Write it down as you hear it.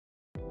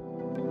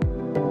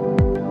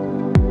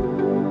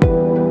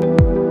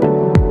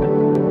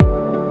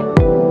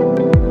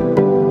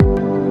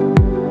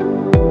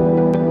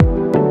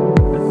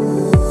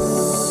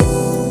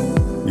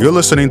You're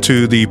listening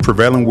to the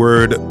Prevailing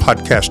Word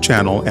podcast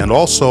channel and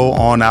also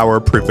on our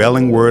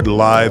Prevailing Word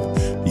Live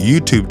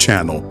YouTube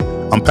channel.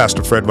 I'm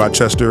Pastor Fred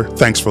Rochester.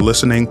 Thanks for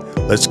listening.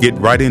 Let's get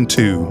right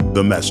into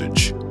the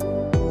message.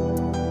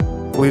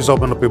 Please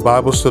open up your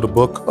Bibles to the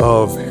book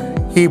of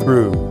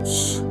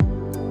Hebrews.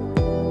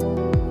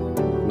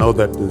 Know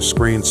that the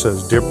screen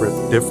says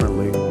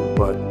differently,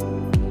 but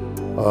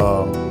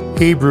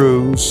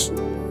Hebrews,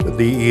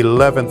 the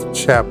 11th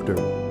chapter.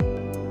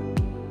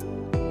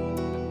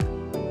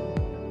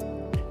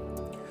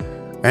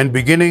 And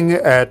beginning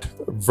at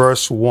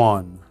verse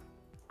 1.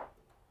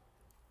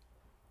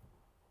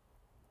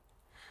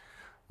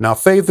 Now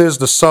faith is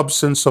the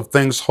substance of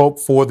things hoped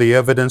for, the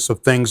evidence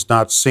of things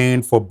not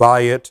seen, for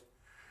by it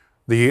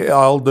the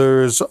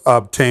elders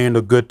obtained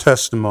a good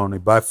testimony.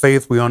 By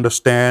faith we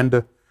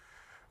understand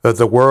that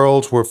the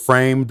worlds were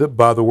framed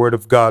by the word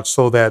of God,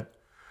 so that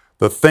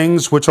the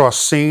things which are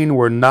seen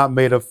were not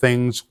made of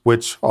things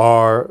which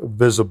are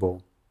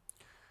visible.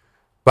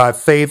 By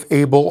faith,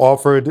 Abel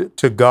offered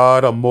to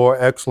God a more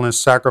excellent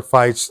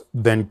sacrifice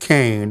than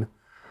Cain,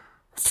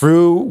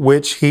 through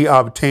which he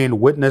obtained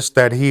witness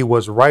that he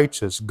was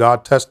righteous,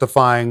 God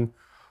testifying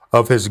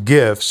of his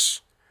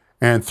gifts,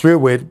 and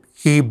through it,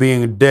 he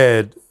being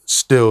dead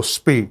still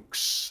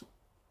speaks.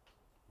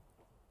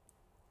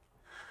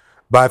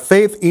 By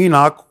faith,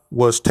 Enoch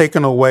was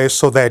taken away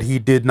so that he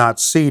did not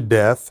see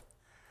death,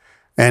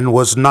 and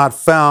was not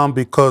found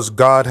because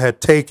God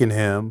had taken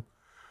him.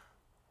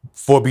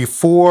 For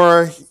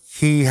before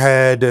he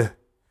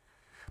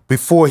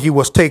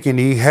was taken,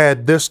 he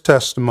had this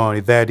testimony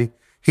that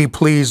he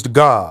pleased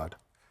God.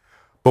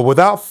 But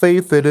without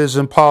faith it is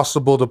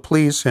impossible to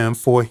please him,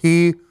 for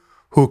he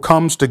who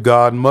comes to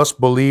God must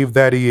believe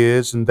that he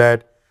is, and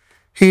that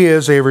he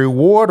is a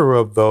rewarder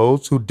of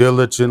those who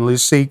diligently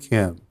seek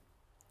him.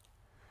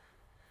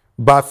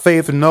 By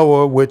faith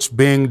Noah, which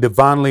being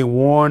divinely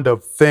warned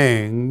of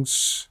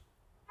things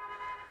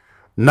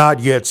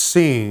not yet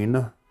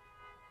seen,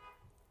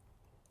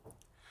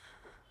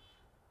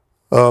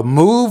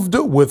 moved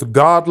with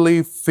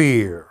godly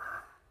fear,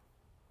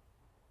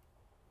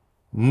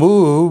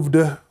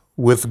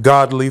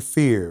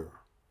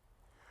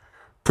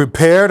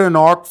 prepared an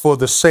ark for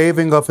the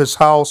saving of his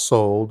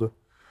household,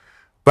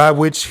 by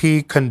which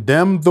he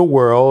condemned the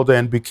world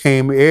and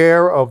became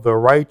heir of the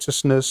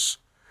righteousness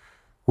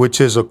which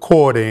is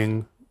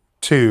according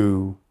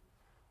to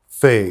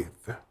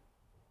faith.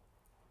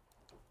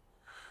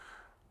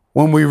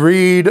 When we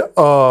read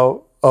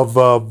of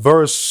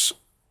verse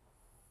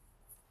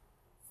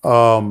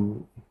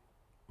number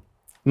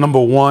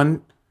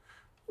 1,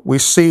 we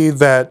see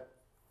that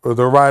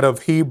the writer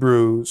of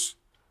Hebrews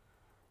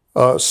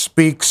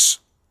speaks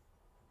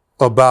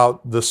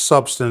about the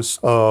substance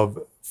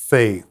of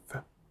faith.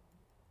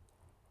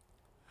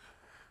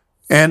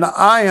 And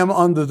I am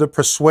under the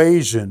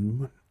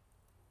persuasion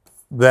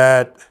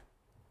that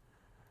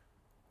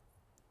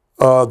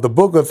the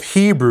book of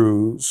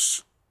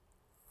Hebrews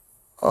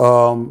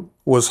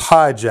was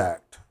hijacked.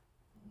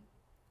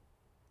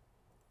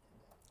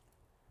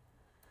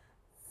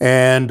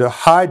 And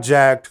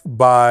hijacked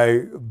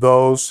by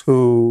those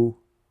who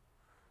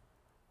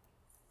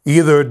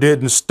either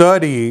didn't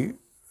study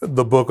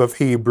the book of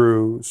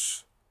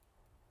Hebrews,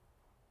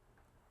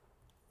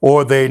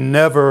 or they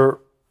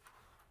never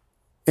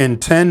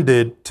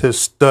intended to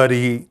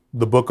study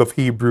the book of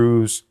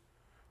Hebrews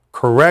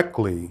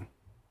correctly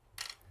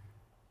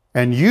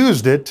and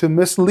used it to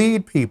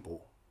mislead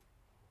people.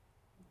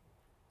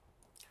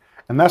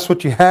 And that's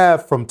what you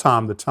have from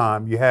time to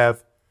time. You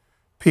have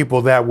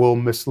people that will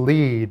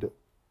mislead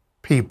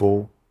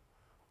people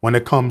when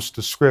it comes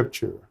to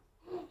Scripture.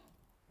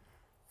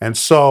 And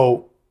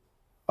so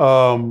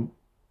what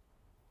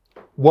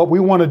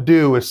we want to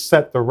do is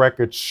set the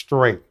record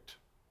straight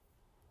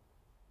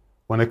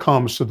when it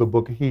comes to the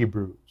book of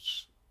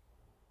Hebrews.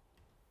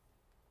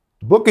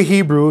 The book of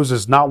Hebrews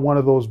is not one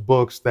of those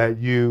books that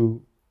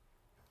you,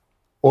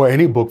 or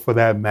any book for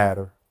that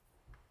matter,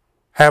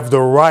 have the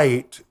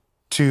right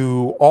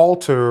to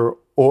alter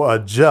or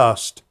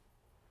adjust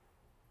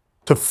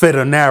to fit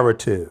a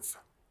narrative.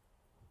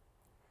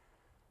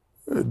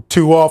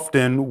 Too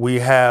often we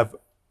have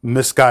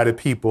misguided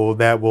people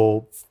that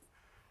will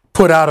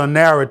put out a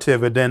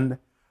narrative and then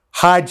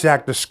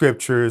hijack the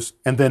scriptures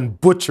and then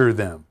butcher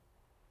them.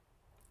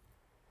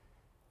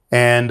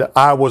 And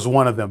I was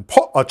one of them.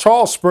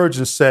 Charles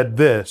Spurgeon said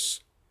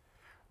this,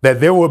 that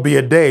there will be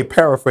a day,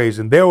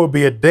 paraphrasing, there will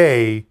be a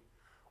day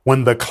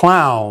when the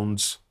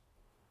clowns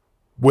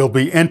will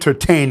be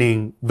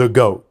entertaining the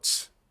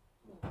goats.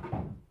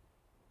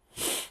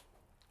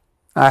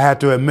 I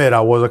had to admit I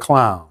was a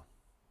clown.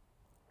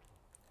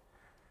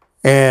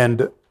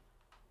 And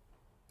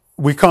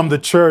we come to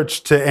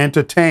church to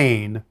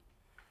entertain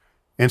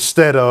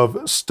instead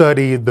of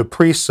study the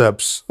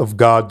precepts of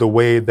God the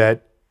way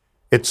that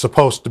it's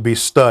supposed to be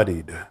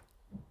studied.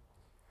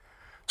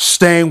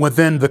 Staying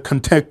within the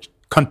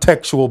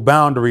contextual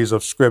boundaries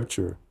of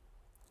Scripture.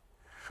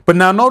 But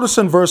now notice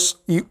in verse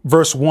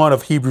 1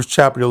 of Hebrews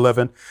chapter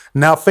 11,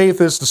 now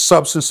faith is the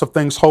substance of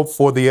things hoped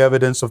for, the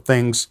evidence of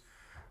things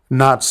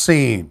not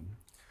seen.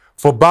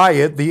 For by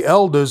it the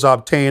elders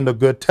obtained a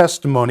good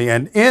testimony.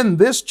 And in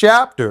this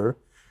chapter,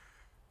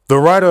 the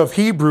writer of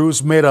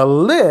Hebrews made a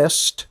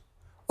list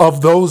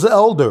of those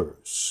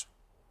elders,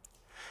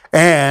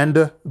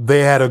 and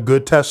they had a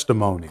good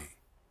testimony.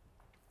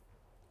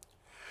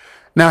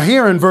 Now,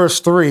 here in verse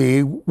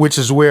 3, which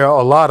is where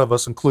a lot of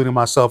us, including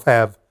myself,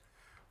 have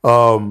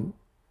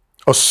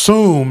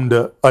assumed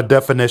a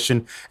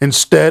definition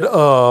instead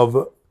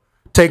of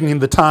taking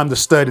the time to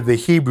study the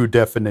Hebrew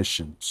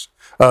definitions,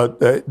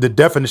 the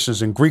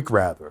definitions in Greek,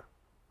 rather.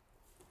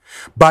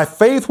 By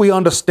faith, we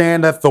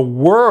understand that the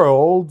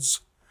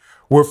worlds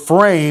were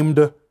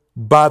framed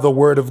by the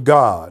word of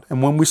God.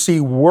 And when we see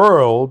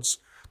worlds,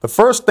 the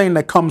first thing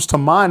that comes to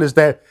mind is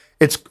that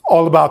it's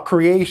all about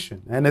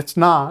creation, and it's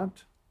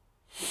not.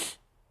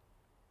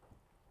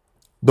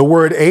 The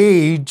word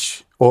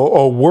age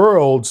or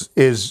worlds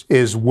is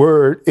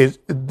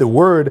the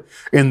word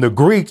in the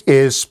Greek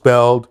is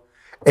spelled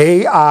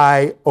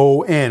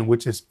aion,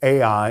 which is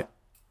aion.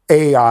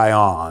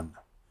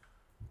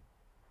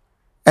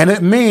 And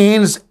it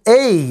means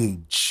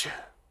age.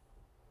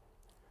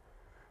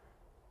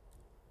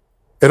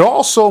 It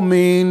also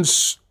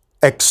means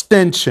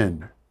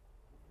extension,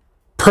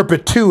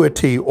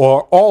 perpetuity,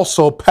 or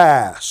also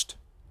past.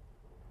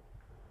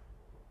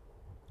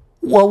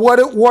 Well, what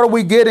are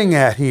we getting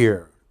at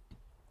here?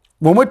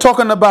 When we're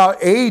talking about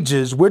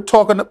ages, we're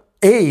talking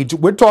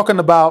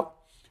about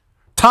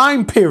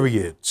time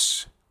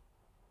periods.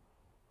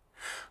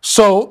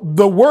 So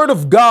the word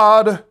of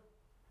God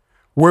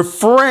were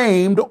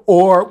framed,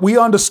 or we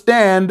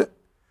understand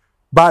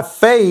by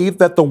faith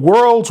that the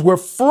worlds were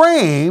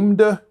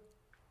framed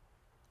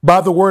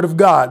by the word of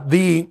God.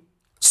 The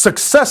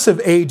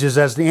successive ages,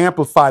 as the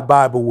Amplified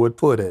Bible would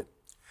put it,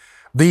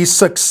 the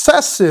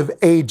successive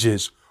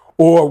ages,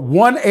 or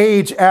one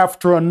age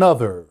after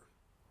another.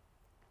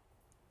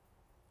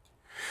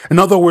 In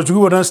other words, we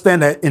would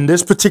understand that in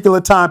this particular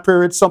time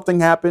period, something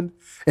happened.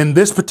 In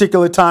this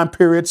particular time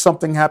period,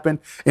 something happened.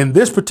 In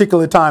this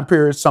particular time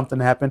period, something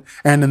happened.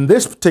 And in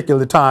this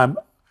particular time,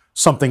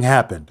 something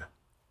happened.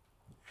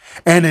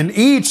 And in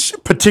each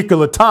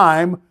particular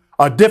time,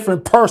 a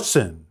different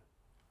person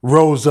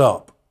rose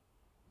up.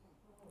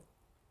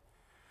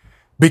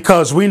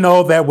 Because we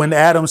know that when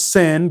Adam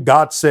sinned,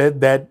 God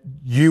said that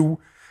you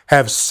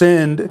have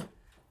sinned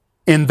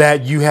in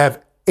that you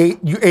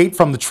ate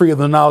from the tree of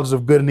the knowledge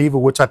of good and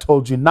evil, which I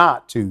told you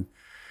not to.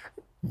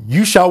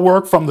 You shall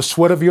work from the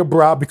sweat of your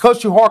brow.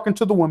 Because you hearken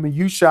to the woman,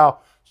 you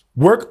shall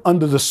work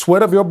under the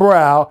sweat of your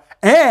brow,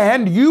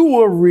 and you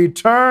will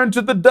return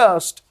to the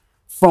dust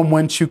from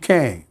whence you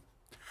came.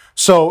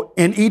 So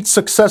in each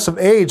successive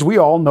age, we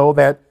all know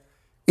that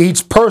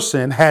each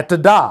person had to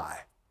die.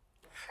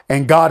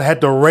 And God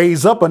had to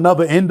raise up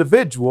another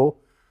individual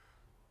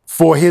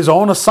for his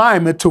own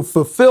assignment to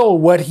fulfill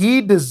what he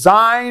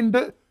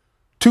designed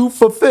to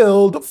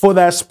fulfill for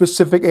that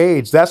specific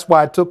age. That's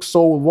why it took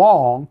so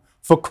long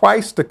for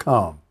Christ to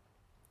come,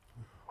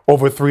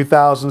 over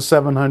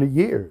 3,700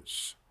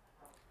 years.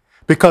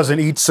 Because in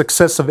each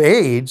successive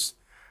age,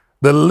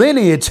 the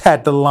lineage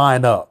had to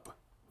line up.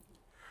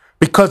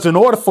 Because in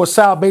order for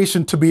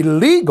salvation to be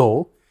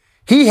legal,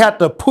 he had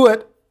to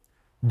put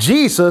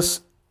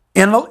Jesus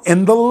in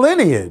the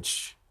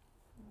lineage.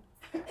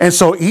 And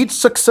so each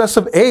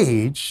successive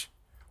age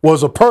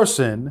was a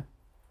person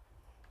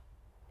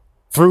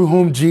through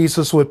whom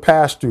Jesus would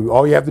pass through.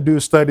 All you have to do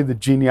is study the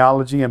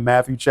genealogy in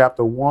Matthew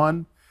chapter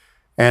 1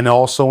 and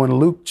also in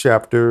Luke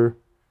chapter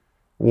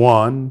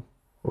 1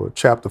 or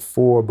chapter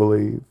 4, I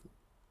believe.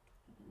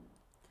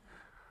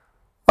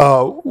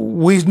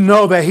 We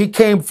know that he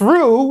came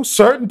through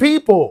certain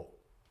people.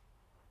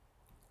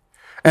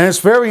 And it's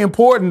very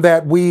important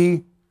that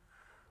we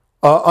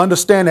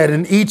understand that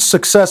in each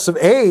successive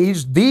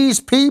age, these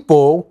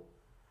people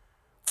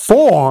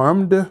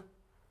formed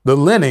the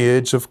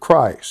lineage of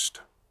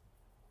Christ.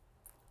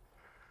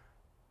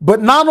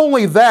 But not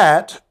only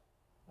that,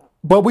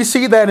 but we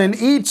see that in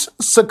each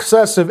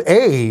successive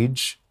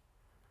age,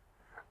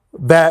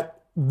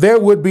 that there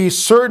would be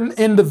certain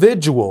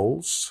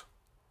individuals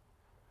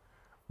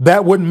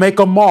that would make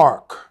a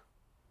mark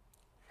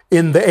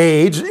in the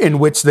age in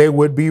which they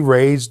would be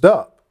raised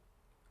up.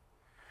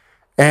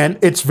 And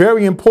it's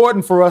very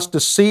important for us to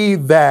see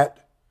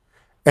that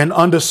and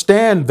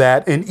understand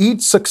that in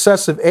each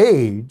successive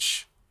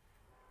age,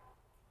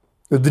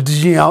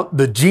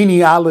 the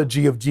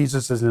genealogy of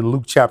Jesus is in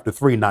Luke chapter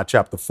 3, not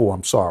chapter 4,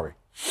 I'm sorry.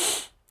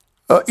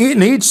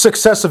 In each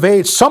successive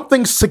age,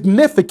 something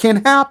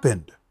significant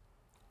happened.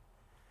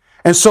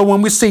 And so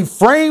when we see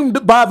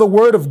framed by the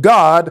word of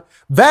God,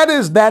 that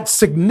is that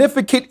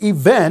significant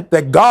event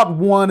that God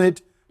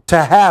wanted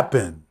to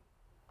happen.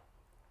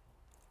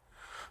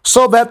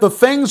 So that the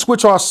things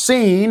which are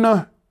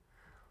seen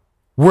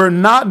were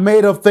not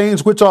made of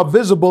things which are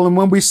visible. And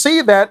when we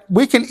see that,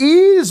 we can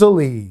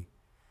easily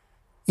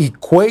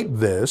equate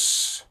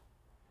this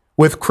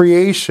with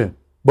creation.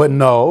 But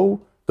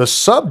no, the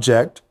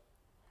subject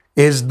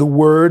is the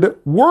word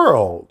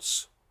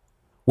worlds,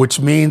 which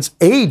means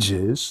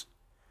ages,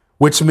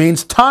 which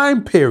means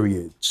time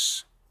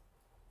periods.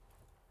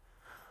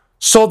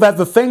 so that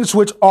the things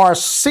which are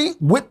seen,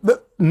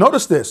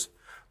 notice this,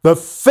 the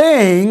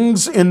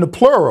things in the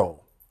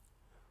plural,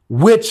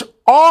 which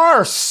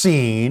are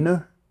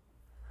seen,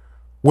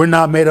 we're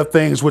not made of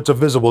things which are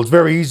visible. It's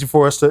very easy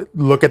for us to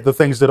look at the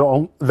things that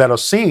are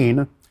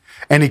seen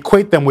and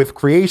equate them with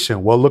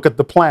creation. Well, look at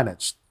the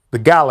planets, the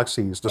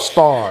galaxies, the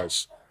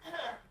stars,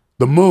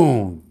 the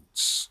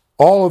moons,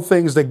 all of the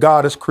things that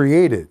God has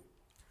created.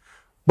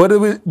 But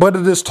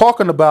it is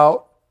talking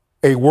about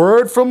a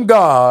word from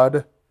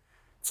God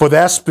for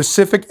that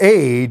specific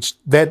age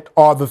that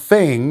are the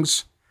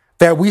things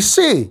that we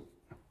see.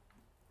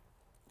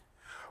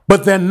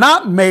 But they're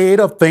not made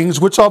of things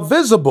which are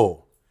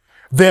visible.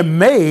 They're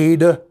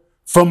made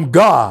from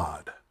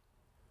God,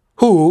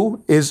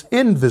 who is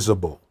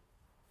invisible.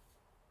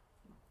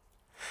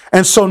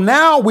 And so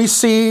now we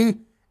see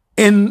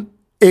in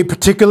a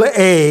particular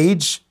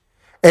age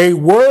a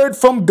word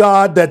from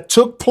God that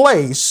took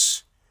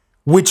place,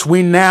 which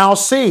we now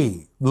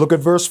see. Look at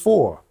verse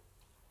 4.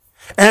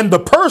 And the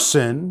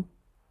person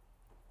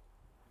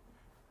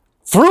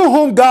through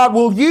whom God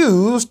will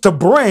use to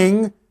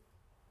bring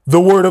the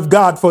word of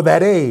God for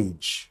that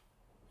age.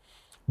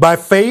 By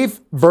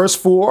faith, verse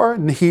 4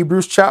 in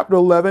Hebrews chapter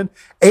 11,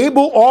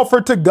 Abel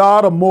offered to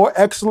God a more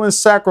excellent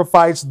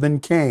sacrifice than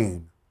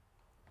Cain,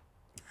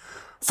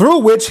 through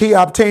which he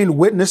obtained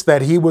witness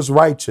that he was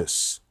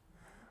righteous,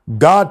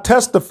 God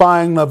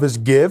testifying of his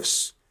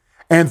gifts,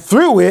 and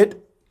through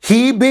it,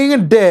 he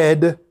being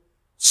dead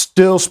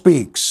still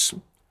speaks.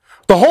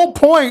 The whole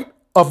point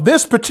of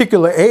this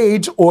particular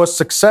age or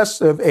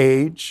successive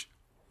age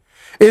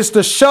is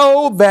to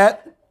show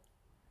that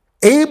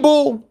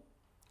Abel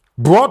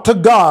brought to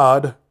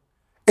God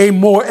a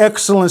more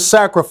excellent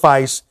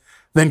sacrifice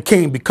than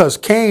Cain, because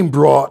Cain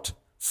brought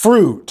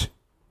fruit.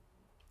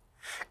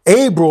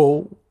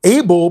 Abel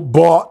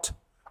brought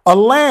a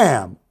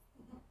lamb,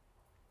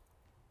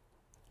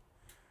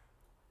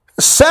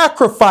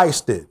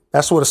 sacrificed it.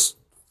 That's what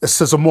it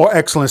says, a more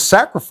excellent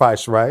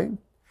sacrifice, right?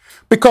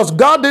 Because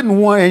God didn't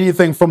want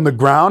anything from the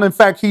ground. In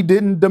fact, he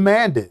didn't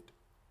demand it.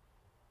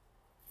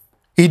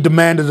 He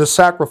demanded a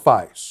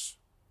sacrifice.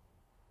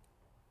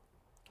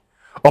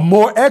 A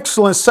more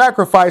excellent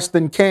sacrifice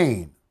than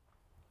Cain.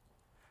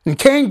 And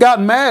Cain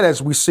got mad,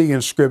 as we see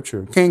in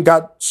Scripture. Cain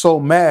got so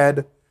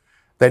mad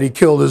that he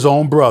killed his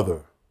own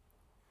brother.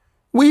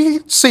 We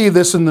see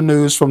this in the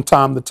news from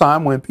time to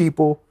time when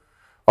people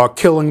are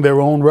killing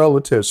their own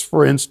relatives.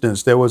 For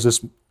instance, there was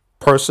this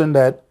person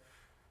that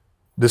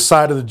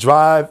decided to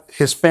drive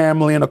his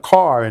family in a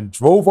car and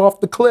drove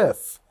off the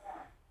cliff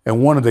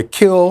and wanted to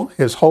kill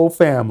his whole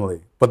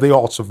family, but they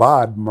all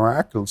survived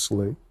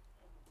miraculously.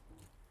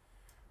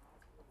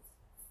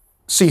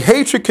 See,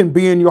 hatred can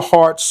be in your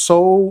heart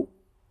so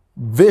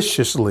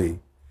viciously,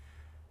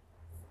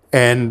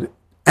 and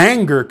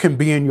anger can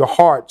be in your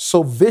heart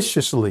so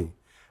viciously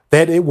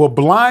that it will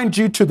blind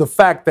you to the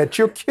fact that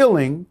you're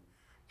killing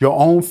your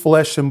own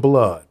flesh and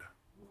blood.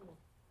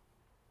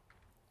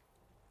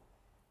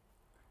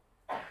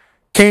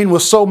 Cain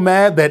was so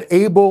mad that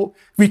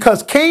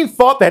because Cain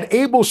thought that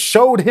Abel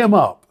showed him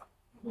up.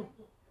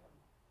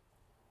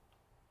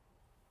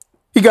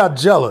 He got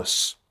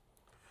jealous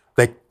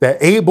that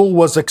Abel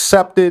was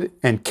accepted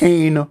and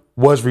Cain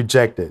was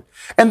rejected.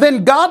 And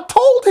then God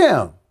told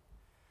him,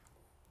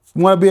 if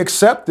you want to be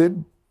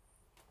accepted,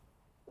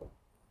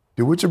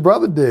 do what your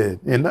brother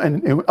did.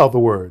 In other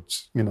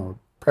words,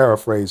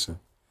 paraphrasing.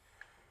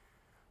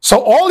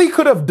 So all he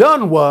could have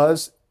done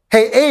was,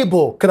 hey,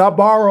 Abel, could I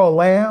borrow a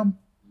lamb?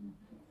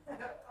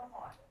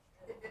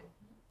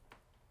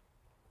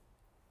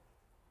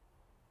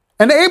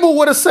 And Abel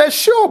would have said,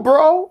 sure,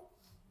 bro.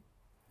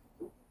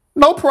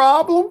 No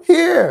problem.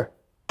 Here.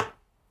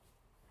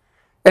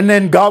 And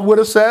then God would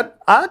have said,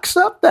 I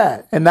accept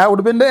that. And that would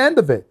have been the end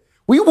of it.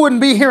 We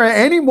wouldn't be hearing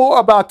any more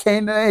about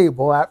Cain and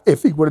Abel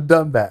if he would have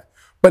done that.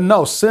 But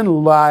no,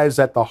 sin lies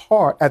at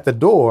the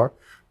door,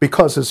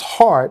 because his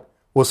heart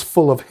was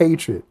full of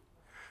hatred.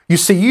 You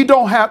see,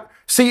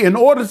 in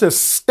order to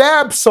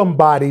stab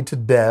somebody to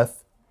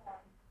death,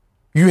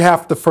 you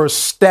have to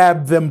first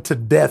stab them to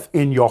death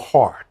in your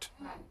heart.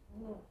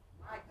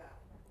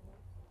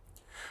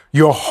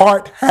 Your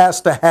heart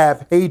has to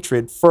have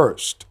hatred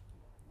first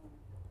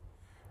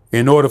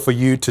in order for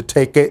you to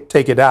take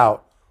it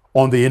out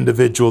on the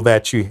individual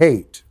that you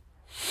hate.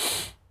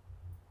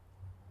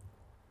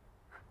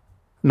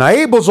 Now,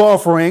 Abel's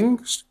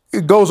offering,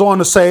 it goes on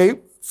to say,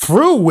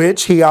 through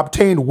which he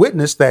obtained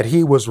witness that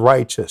he was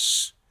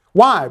righteous.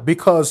 Why?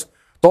 Because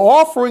the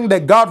offering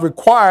that God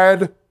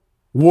required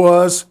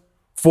was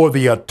for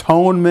the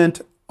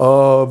atonement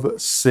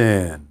of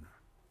sin.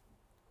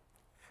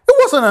 It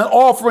wasn't an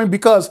offering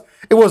because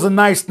it was a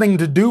nice thing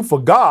to do for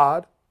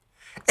God.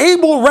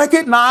 Abel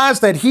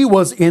recognized that he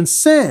was in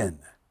sin,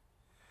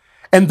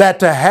 and that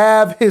to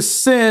have his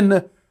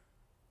sin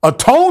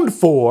atoned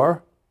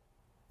for,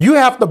 you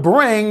have to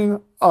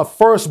bring a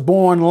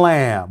firstborn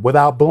lamb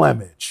without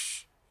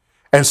blemish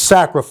and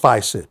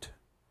sacrifice it.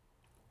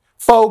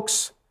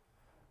 Folks,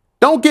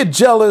 don't get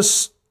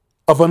jealous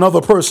of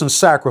another person's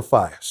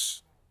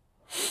sacrifice.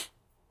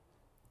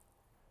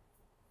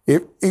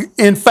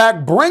 In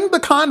fact, bring the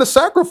kind of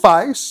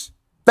sacrifice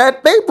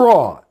that they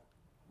brought.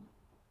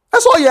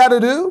 That's all you had to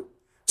do.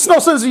 It's no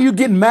sense in you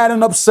getting mad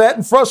and upset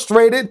and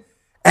frustrated,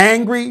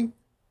 angry,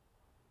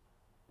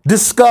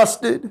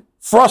 disgusted,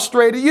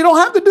 frustrated. You don't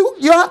have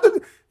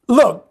to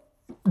look,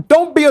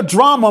 don't be a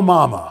drama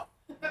mama.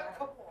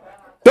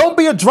 Don't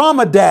be a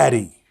drama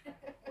daddy.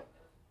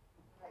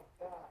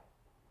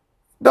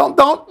 You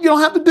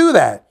don't have to do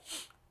that.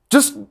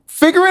 Just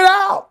figure it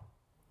out.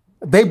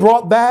 They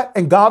brought that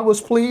and God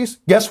was pleased.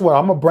 Guess what?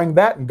 I'm going to bring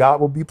that and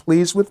God will be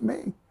pleased with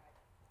me.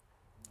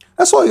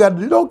 That's all you got to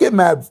do. Don't get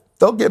mad.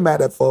 Don't get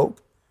mad at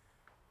folk.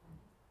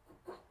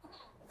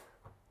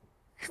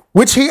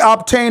 Which he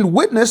obtained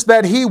witness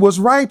that he was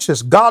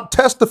righteous, God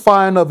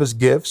testifying of his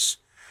gifts,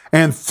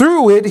 and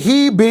through it,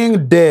 he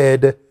being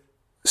dead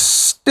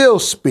still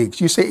speaks.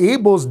 You say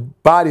Abel's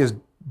body has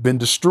been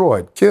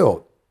destroyed,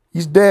 killed.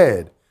 He's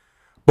dead.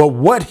 But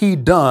what he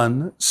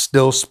done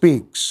still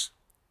speaks.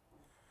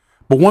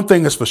 But one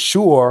thing is for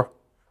sure,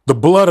 the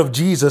blood of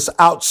Jesus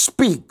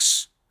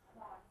outspeaks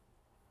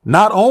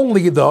not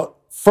only the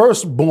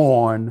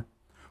firstborn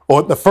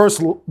or the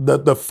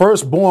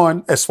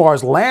firstborn as far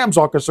as lambs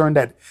are concerned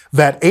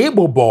that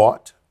Abel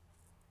bought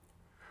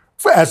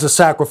as a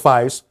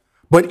sacrifice,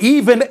 but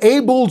even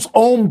Abel's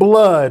own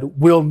blood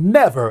will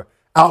never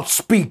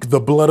outspeak the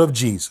blood of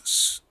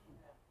Jesus.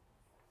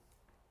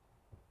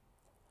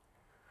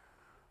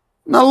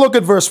 Now look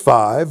at verse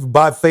 5.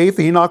 By faith,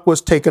 Enoch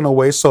was taken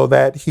away so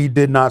that he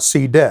did not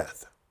see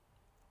death.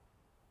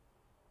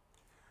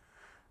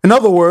 In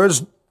other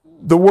words,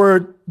 the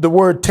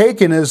word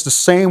taken is the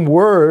same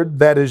word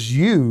that is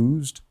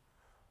used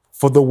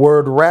for the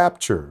word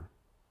rapture.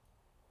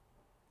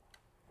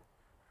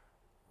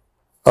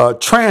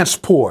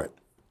 Transport,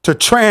 to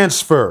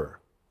transfer.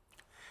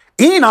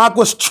 Enoch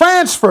was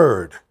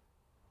transferred.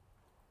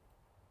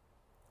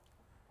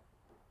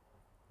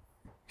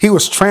 He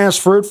was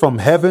transferred from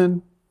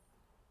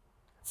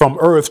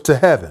earth to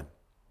heaven.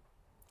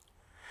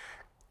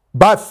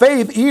 By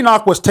faith,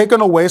 Enoch was taken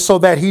away so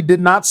that he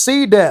did not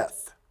see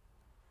death.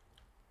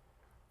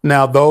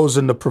 Now, those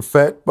in the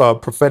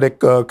prophetic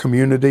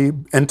community,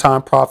 end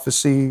time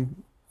prophecy,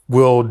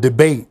 will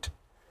debate.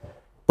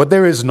 But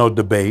there is no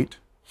debate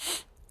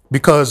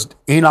because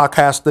Enoch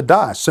has to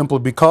die simply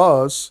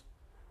because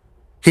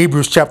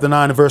Hebrews chapter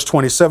 9 and verse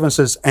 27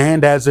 says,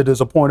 and as it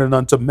is appointed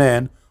unto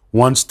men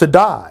once to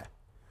die.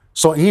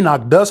 So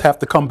Enoch does have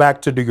to come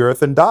back to the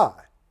earth and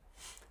die.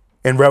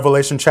 In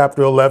Revelation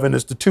chapter 11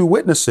 is the two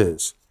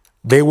witnesses.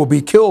 They will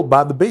be killed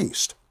by the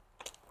beast.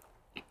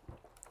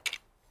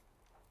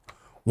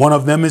 One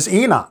of them is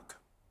Enoch.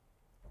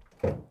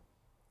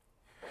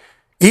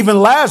 Even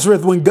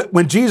Lazarus,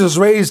 when Jesus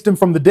raised him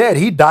from the dead,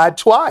 he died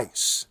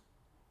twice.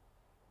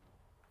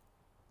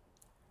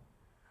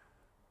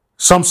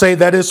 Some say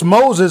that it's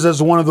Moses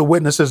as one of the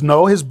witnesses.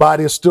 No, his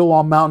body is still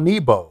on Mount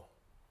Nebo.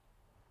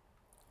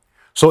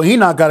 So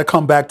Enoch got to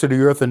come back to the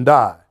earth and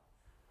die.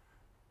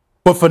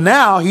 But for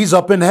now, he's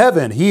up in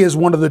heaven. He is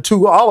one of the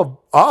two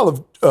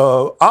olives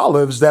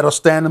that are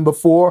standing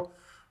before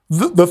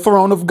the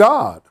throne of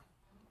God.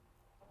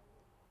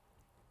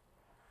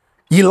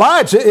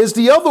 Elijah is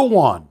the other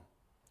one.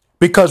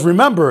 Because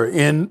remember,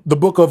 in the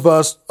book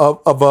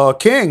of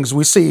Kings,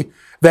 we see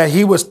that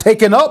he was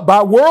taken up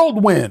by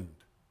whirlwind.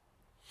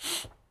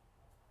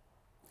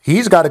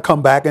 He's got to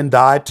come back and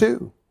die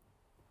too.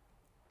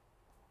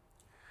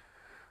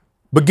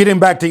 But getting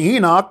back to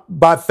Enoch,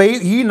 by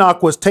faith,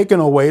 Enoch was taken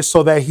away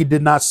so that he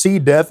did not see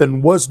death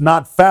and was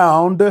not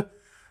found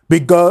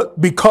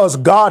because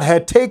God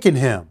had taken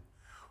him.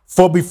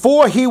 For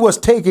before he was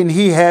taken,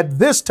 he had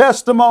this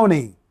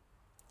testimony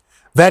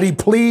that he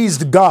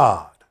pleased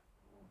God.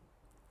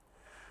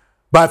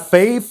 By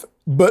faith,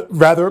 but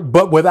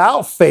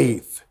without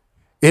faith,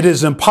 it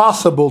is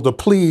impossible to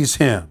please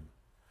him.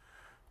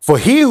 For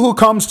he who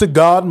comes to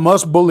God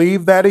must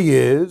believe that he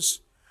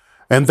is,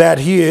 and that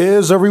he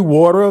is a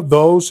rewarder of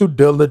those who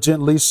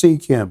diligently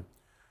seek him.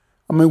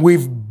 I mean,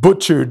 we've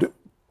butchered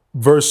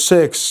verse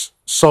 6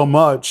 so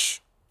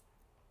much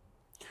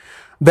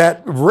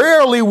that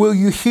rarely will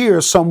you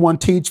hear someone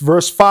teach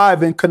verse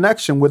 5 in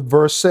connection with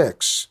verse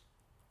 6.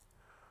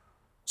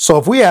 So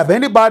if we have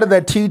anybody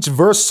that teach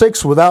verse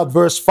 6 without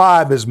verse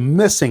 5 is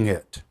missing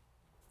it.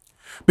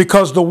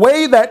 Because the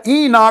way that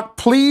Enoch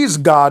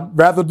pleased God,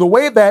 rather the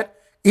way that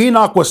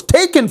Enoch was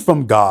taken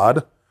from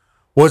God,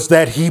 was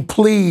that he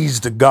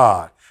pleased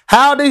God.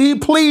 How did he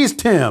please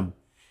him?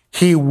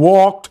 He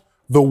walked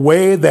the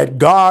way that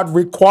God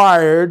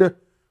required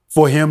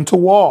for him to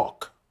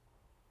walk.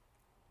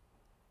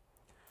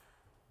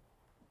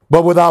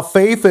 But without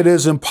faith, it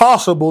is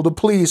impossible to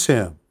please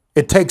him.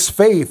 It takes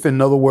faith, in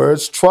other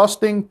words,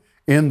 trusting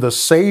in the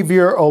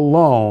Savior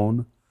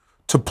alone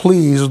to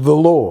please the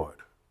Lord.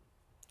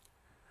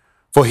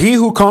 For he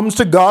who comes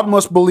to God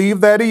must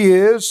believe that he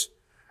is,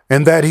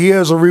 and that he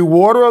is a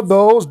rewarder of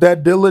those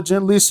that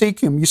diligently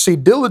seek him. You see,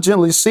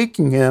 diligently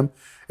seeking him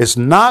is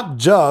not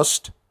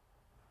just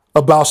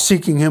about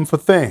seeking him for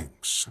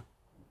things.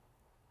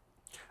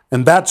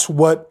 And that's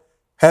what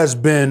has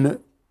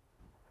been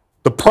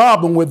The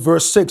problem with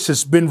verse 6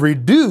 has been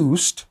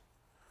reduced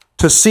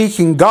to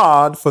seeking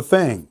God for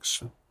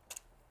things,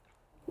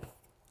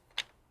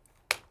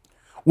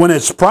 when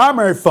its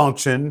primary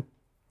function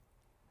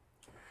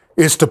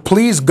is to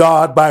please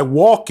God by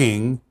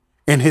walking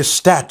in his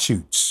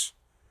statutes,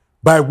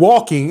 by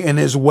walking in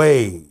his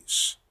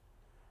ways,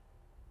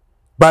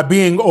 by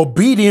being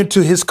obedient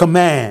to his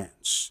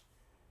commands.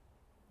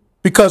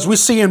 Because we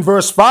see in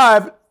verse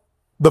 5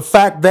 the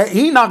fact that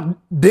Enoch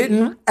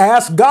didn't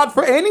ask God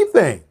for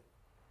anything.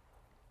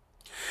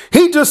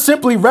 He just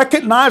simply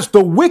recognized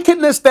the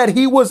wickedness that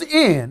he was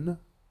in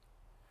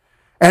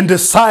and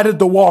decided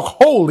to walk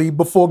holy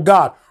before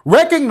God,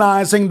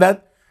 recognizing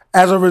that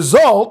as a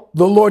result,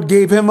 the Lord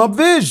gave him a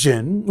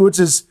vision, which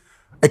is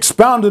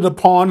expounded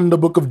upon in the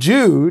book of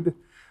Jude,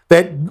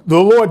 that the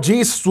Lord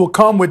Jesus will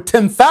come with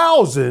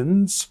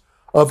 10,000s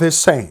of his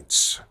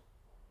saints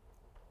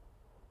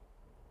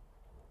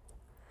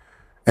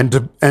and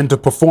to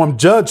perform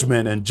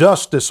judgment and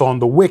justice on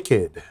the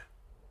wicked,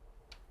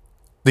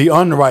 the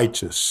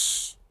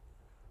unrighteous.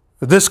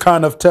 This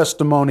kind of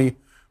testimony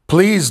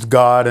pleased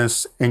God,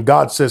 and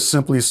God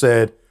simply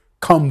said,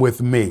 "Come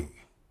with me,"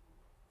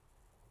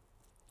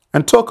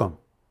 and took him.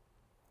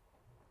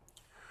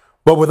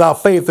 But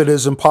without faith, it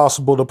is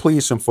impossible to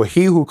please him. For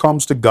he who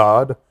comes to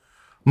God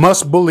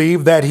must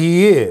believe that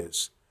he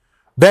is.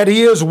 That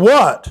he is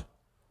what?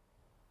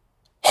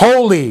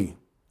 Holy,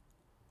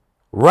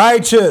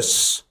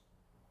 righteous,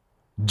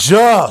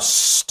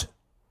 just.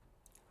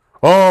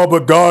 Oh,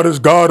 but God is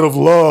God of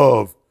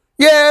love.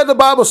 Yeah, the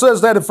Bible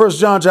says that in 1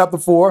 John chapter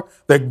 4,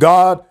 that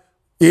God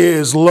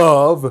is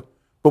love.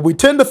 But we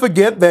tend to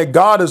forget that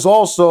God is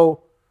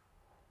also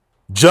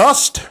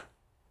just,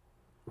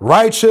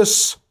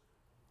 righteous,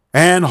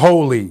 and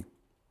holy,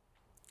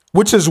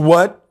 which is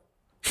what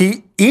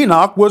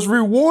Enoch was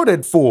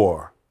rewarded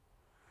for.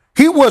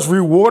 He was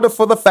rewarded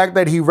for the fact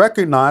that he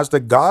recognized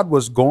that God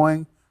was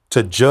going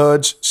to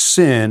judge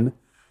sin,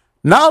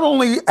 not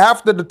only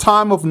after the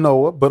time of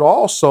Noah, but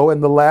also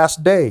in the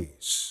last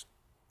days.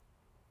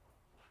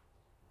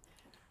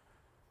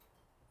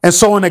 And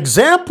so an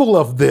example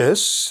of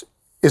this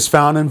is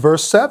found in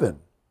verse 7.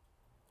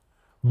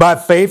 By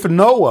faith,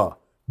 Noah,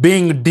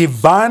 being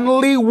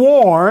divinely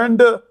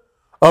warned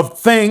of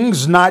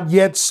things not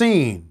yet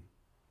seen.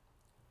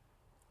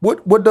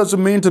 What does it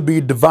mean to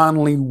be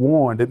divinely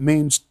warned? It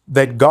means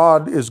that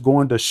God is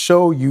going to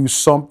show you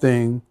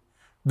something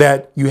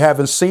that you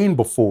haven't seen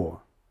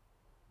before.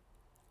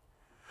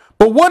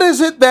 But what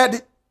is it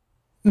that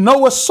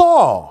Noah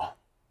saw?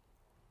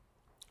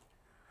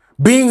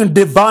 Being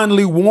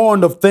divinely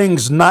warned of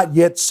things not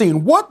yet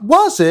seen. What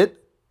was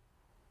it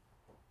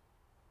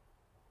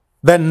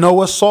that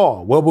Noah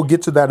saw? Well, we'll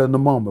get to that in a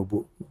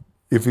moment,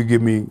 if you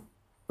give me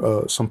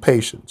some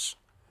patience.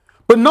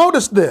 But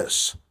notice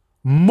this: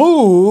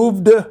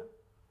 moved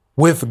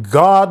with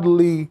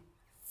godly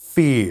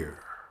fear.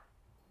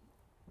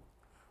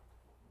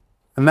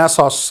 And that's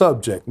our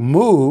subject,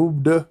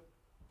 moved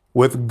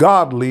with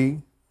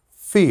godly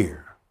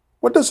fear.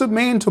 What does it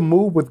mean to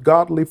move with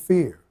godly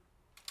fear?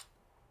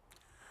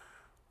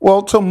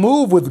 Well, to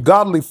move with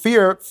godly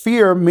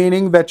fear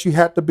meaning that you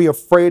had to be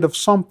afraid of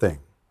something.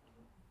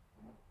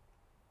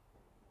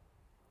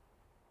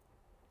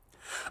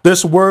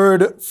 This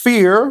word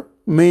fear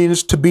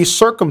means to be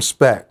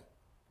circumspect,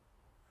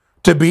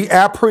 to be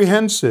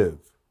apprehensive,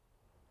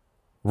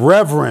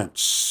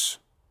 reverence,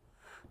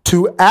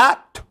 to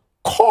act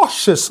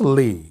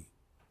cautiously,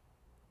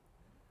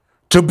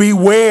 to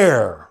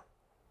beware,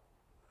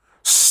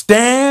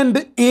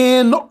 stand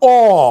in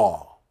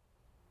awe,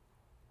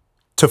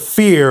 to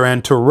fear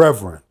and to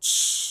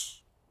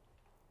reverence.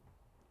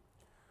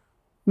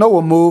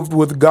 Noah moved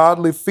with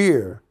godly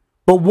fear.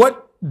 But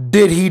what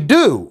did he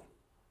do?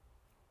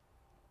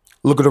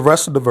 Look at the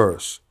rest of the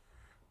verse.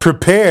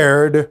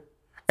 Prepared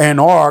an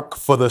ark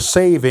for the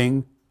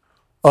saving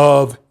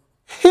of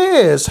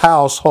his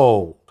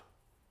household.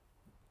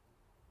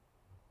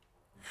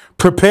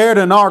 Prepared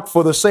an ark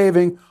for the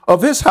saving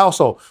of his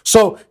household.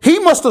 So he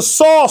must have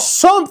saw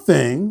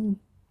something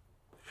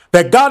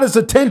that got his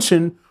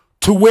attention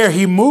to where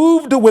he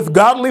moved with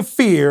godly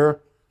fear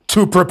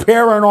to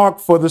prepare an ark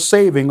for the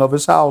saving of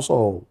his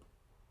household.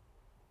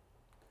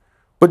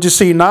 But you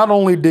see, not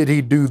only did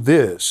he do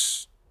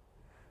this,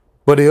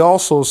 but it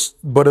also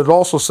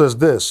says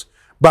this,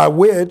 by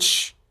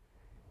which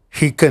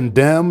he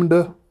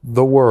condemned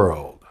the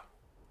world.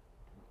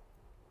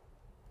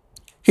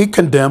 He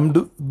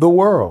condemned the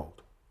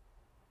world.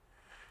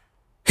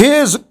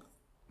 His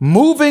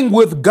moving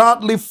with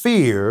godly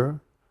fear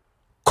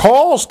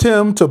caused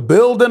him to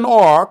build an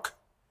ark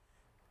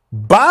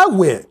by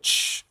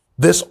which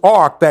this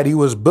ark that he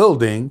was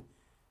building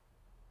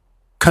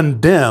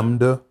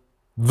condemned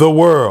the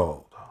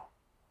world.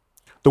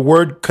 The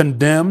word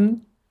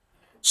condemn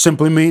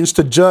simply means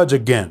to judge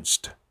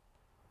against,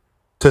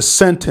 to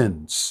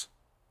sentence,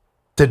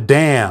 to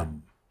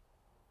damn,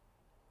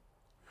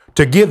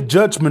 to give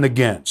judgment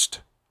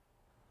against,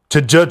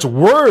 to judge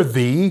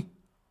worthy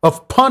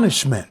of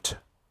punishment.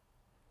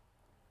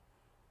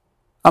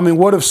 I mean,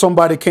 what if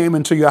somebody came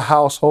into your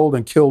household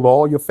and killed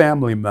all your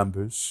family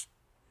members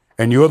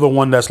and you're the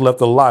one that's left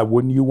alive?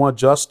 Wouldn't you want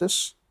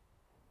justice?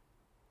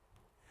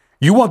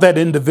 You want that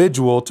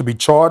individual to be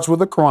charged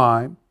with a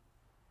crime,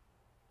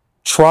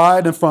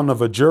 tried in front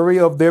of a jury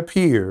of their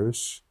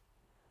peers,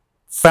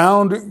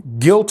 found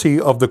guilty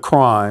of the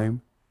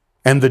crime,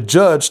 and the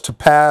judge to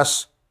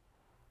pass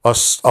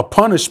a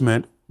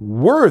punishment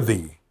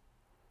worthy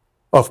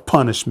of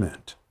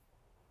punishment.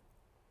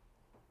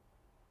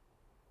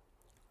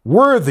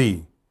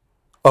 Worthy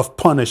of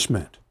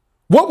punishment.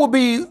 What would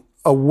be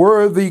a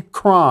worthy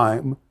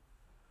crime?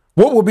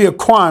 What would be a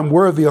crime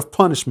worthy of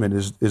punishment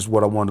is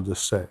what I wanted to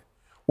say.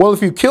 Well,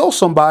 if you kill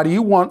somebody,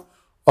 you want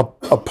a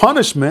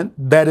punishment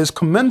that is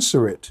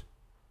commensurate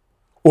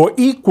or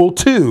equal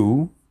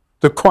to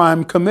the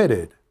crime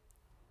committed.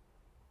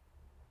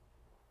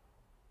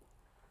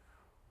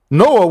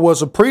 Noah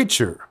was a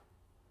preacher.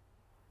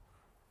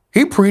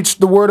 He preached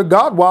the word of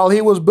God while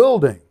he was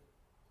building.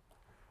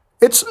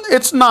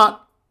 It's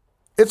not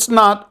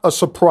a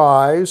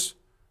surprise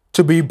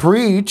to be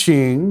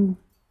preaching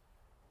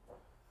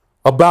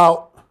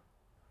about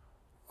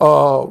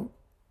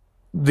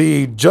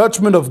the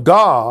judgment of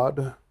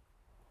God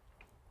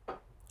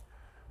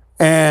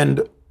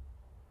and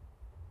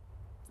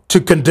to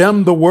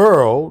condemn the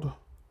world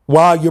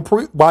while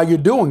you're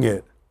doing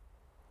it.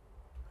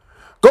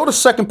 Go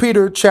to 2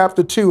 Peter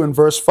chapter 2 and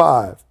verse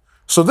 5.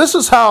 So this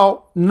is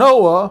how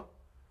Noah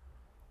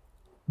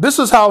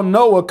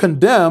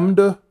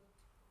condemned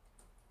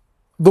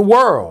the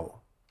world.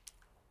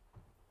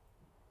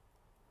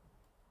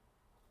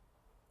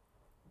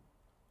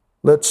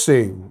 Let's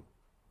see.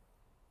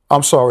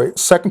 I'm sorry,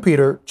 2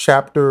 Peter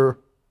chapter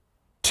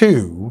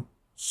 2,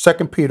 2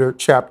 Peter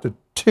chapter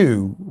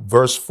 2,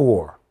 verse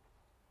 4.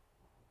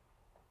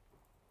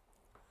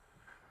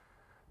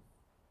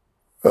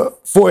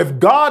 For if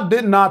God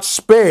did not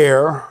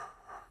spare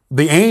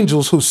the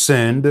angels who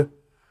sinned,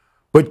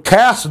 but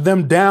cast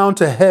them down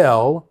to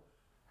hell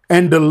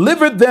and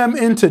delivered them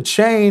into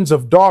chains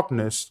of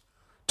darkness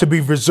to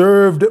be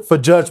reserved for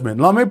judgment.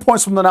 Let me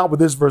point something out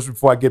with this verse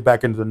before I get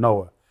back into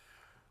Noah.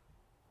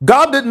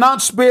 God did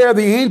not spare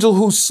the angel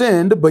who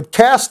sinned, but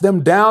cast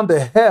them down to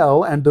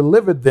hell and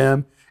delivered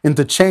them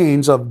into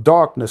chains of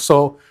darkness.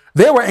 So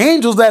there were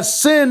angels that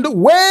sinned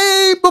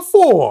way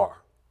before.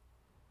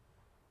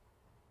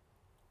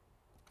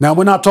 Now,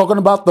 we're not talking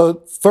about the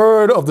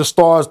third of the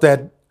stars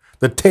that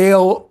the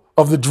tail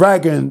of the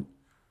dragon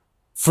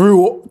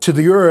threw to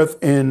the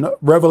earth in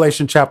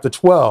Revelation chapter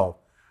 12.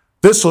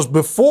 This was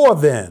before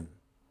then.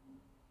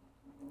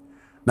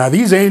 Now,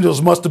 these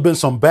angels must have been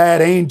some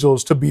bad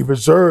angels to be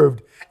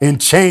reserved in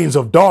chains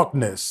of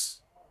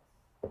darkness.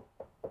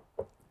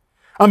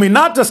 I mean,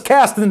 not just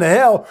cast into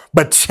hell,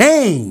 but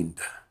chained.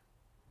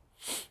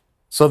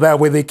 So that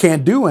way they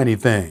can't do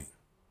anything.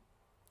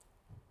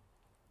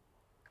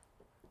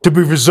 To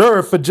be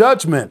reserved for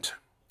judgment.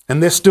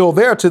 And they're still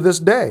there to this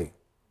day.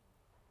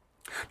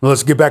 Now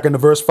let's get back into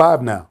verse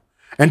 5 now.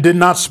 And did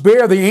not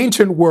spare the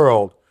ancient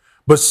world,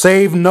 but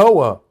saved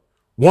Noah,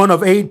 one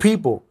of 8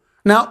 people.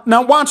 Now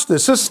watch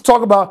this. Let's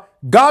talk about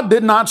God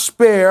did not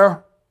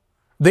spare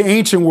the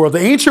ancient world. The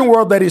ancient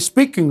world that he's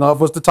speaking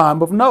of was the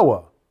time of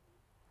Noah,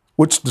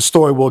 which the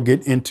story we'll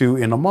get into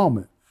in a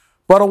moment.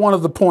 But I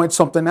wanted to point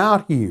something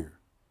out here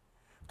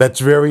that's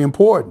very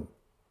important.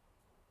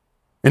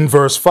 In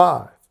verse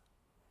 5.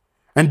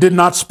 And did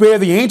not spare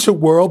the ancient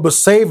world, but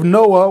saved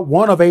Noah,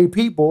 one of 8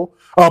 people,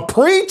 a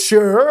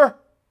preacher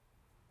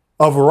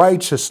of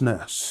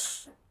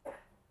righteousness,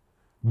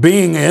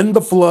 being in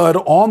the flood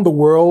on the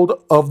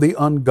world of the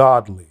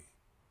ungodly.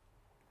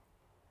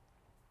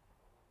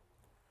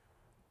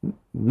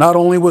 Not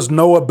only was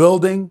Noah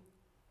building,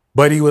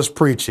 but he was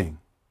preaching,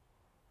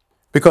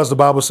 because the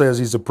Bible says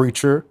he's a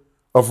preacher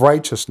of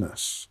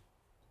righteousness.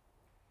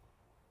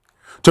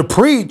 To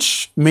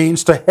preach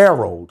means to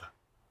herald.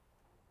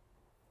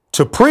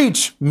 To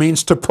preach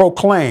means to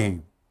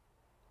proclaim.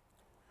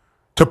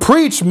 To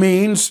preach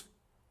means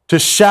to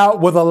shout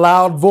with a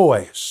loud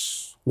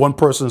voice. One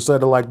person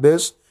said it like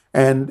this,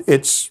 and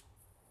it's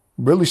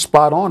really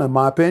spot on in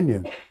my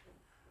opinion.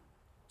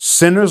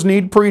 Sinners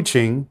need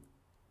preaching,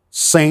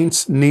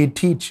 saints need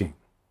teaching.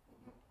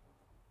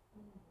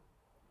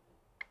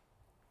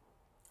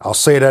 I'll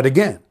say that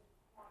again.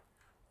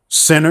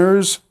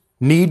 Sinners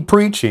need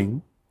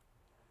preaching,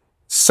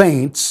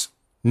 saints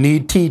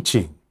need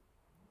teaching.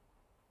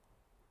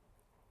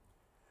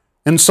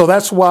 And so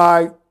that's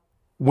why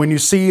when you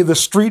see the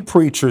street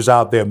preachers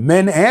out there,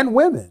 men and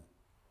women,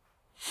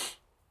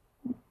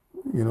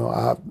 you know,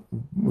 I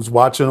was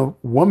watching a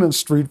woman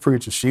street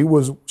preacher. She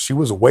was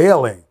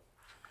wailing.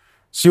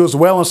 She was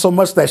wailing so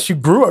much that she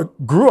grew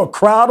a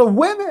crowd of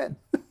women.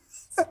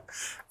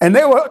 And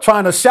they were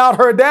trying to shout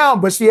her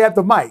down, but she had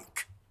the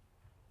mic.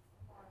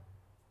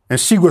 And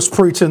she was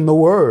preaching the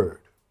word.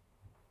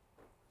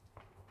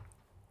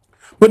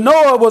 But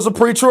Noah was a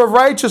preacher of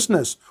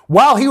righteousness.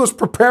 While he was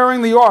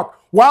preparing the ark,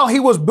 while he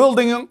was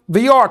building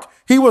the ark,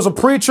 he was a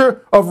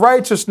preacher of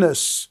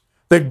righteousness,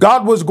 that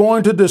God was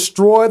going to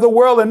destroy the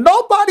world, and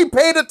nobody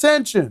paid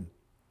attention.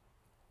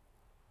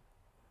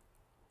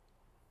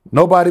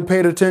 Nobody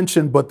paid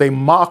attention, but they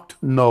mocked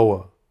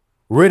Noah,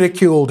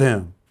 ridiculed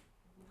him,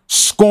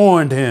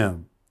 scorned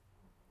him.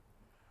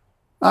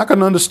 I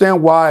can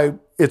understand why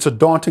it's a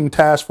daunting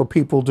task for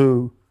people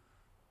to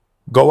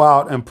go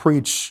out and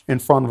preach in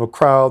front of a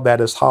crowd that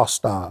is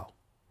hostile.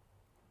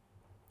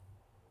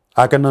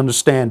 I can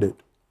understand it.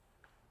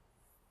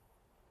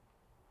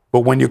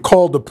 But when you're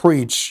called to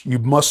preach, you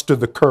muster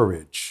the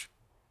courage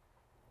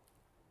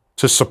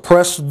to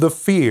suppress the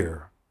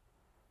fear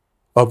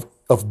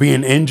of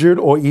being injured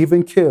or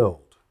even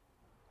killed,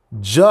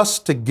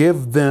 just to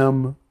give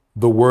them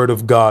the word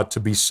of God to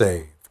be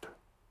saved.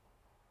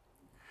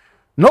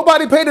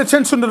 Nobody paid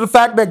attention to the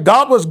fact that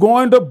God was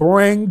going to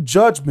bring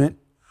judgment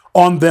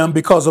on them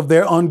because of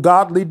their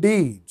ungodly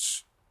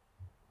deeds.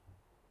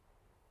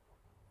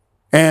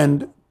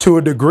 And to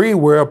a degree,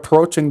 we're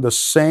approaching the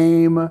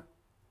same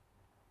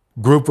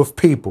group of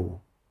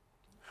people.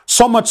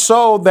 So much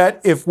so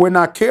that if we're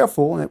not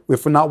careful,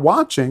 if we're not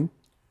watching,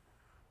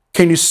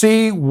 can you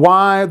see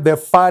why they're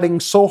fighting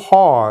so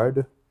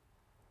hard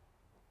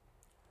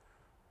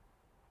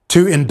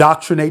to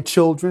indoctrinate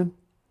children?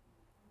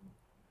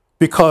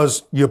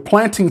 Because you're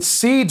planting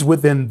seeds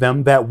within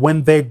them that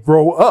when they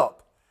grow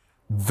up,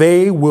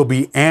 they will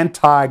be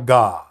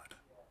anti-God.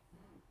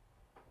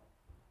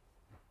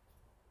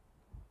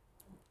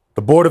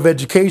 The Board of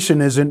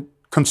Education isn't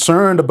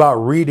concerned about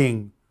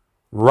reading,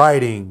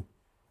 writing,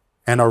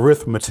 and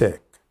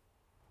arithmetic.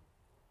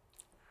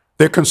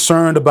 They're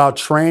concerned about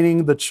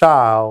training the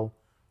child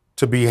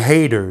to be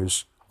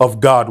haters of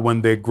God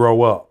when they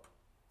grow up.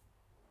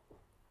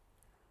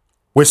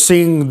 We're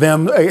seeing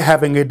them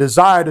having a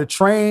desire to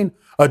train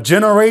a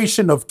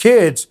generation of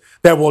kids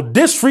that will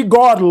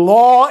disregard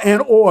law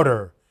and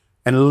order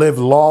and live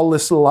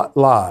lawless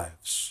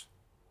lives.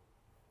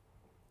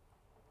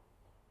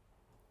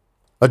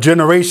 A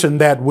generation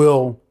that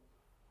will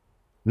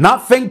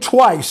not think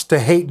twice to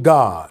hate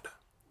God.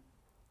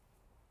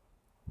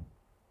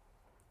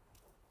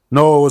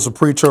 Noah was a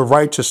preacher of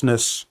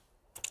righteousness,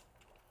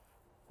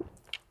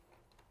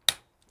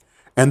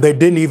 and they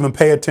didn't even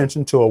pay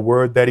attention to a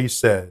word that he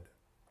said,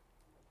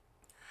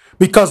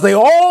 because they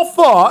all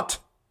thought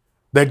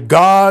that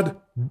God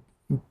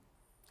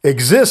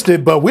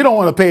existed, but we don't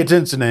want to pay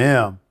attention to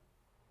him.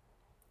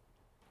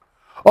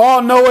 Oh,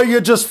 Noah,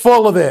 you're just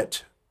full of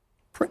it.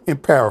 In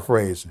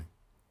paraphrasing.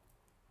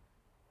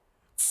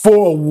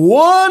 For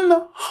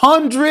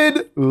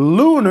 100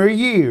 lunar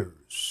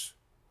years,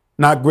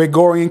 not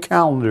Gregorian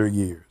calendar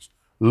years,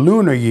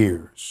 lunar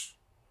years.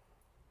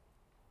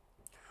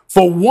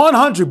 For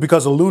 100,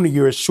 because a lunar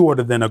year is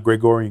shorter than a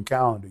Gregorian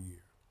calendar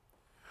year.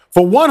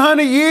 For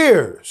 100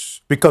 years,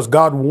 because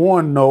God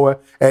warned Noah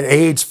at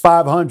age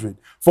 500.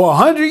 For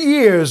 100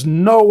 years,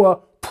 Noah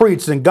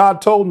preached, and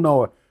God told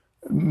Noah,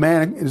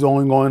 man is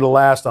only going to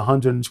last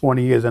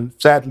 120 years. And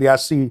sadly,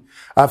 I've seen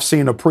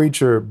a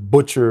preacher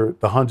butcher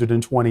the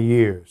 120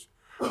 years.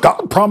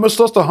 God promised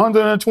us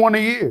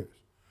 120 years.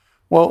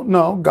 Well,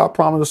 no, God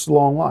promised us a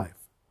long life.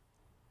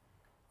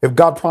 If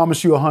God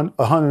promised you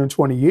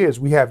 120 years,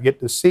 we have yet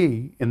to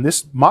see in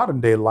this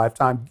modern day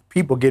lifetime,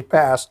 people get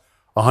past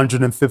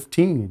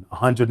 115,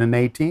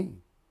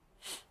 118.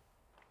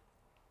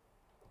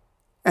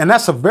 And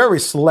that's a very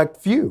select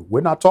few.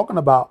 We're not talking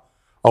about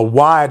a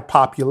wide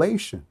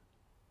population.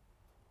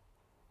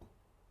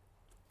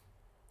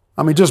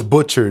 I mean, just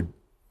butchered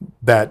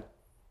that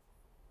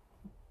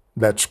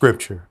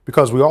scripture,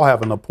 because we all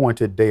have an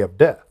appointed day of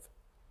death.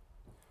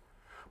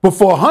 But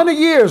for 100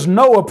 years,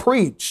 Noah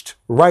preached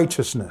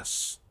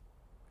righteousness,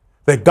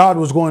 that God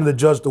was going to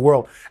judge the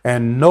world,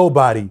 and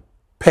nobody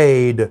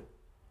paid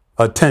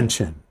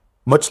attention,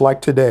 much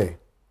like today.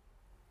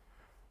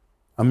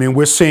 I mean,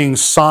 we're seeing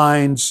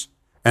signs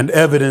and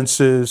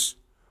evidences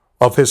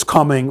of his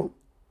coming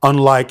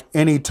unlike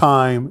any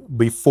time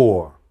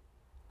before.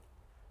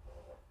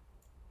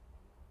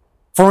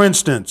 For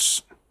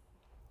instance,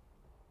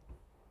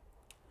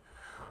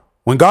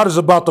 when God is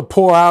about to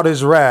pour out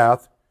his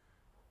wrath,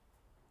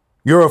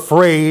 you're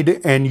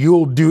afraid and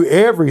you'll do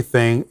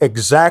everything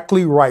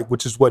exactly right,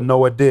 which is what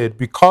Noah did,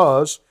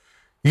 because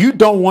you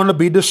don't want to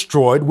be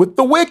destroyed with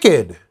the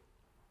wicked.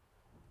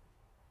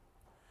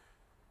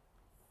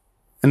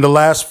 In the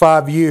last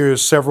 5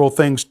 years, several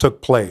things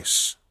took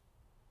place.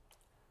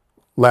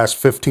 Last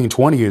 15,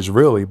 20 years,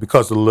 really,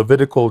 because the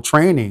Levitical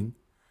training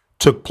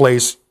took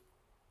place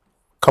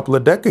a couple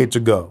of decades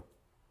ago,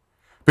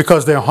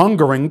 because they're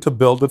hungering to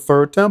build the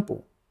third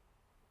temple.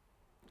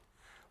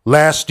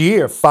 Last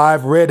year,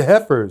 5 red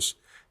heifers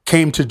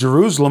came to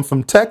Jerusalem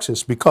from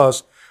Texas,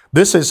 because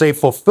this is a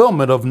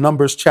fulfillment of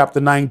Numbers chapter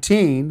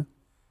 19,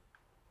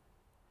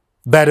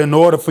 that in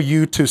order for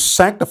you to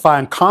sanctify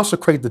and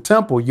consecrate the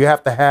temple, you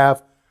have to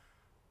have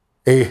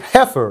a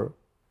heifer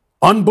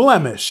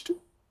unblemished,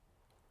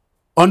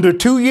 under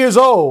 2 years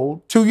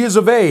old, 2 years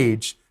of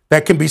age,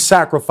 that can be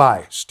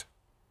sacrificed.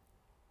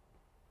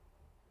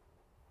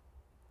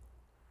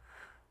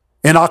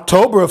 In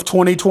October of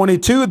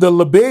 2022, the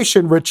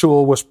libation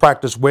ritual was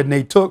practiced when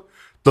they took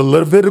the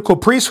Levitical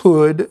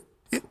priesthood,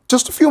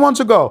 just a few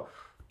months ago,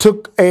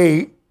 took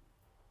a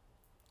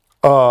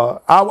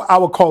I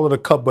would call it a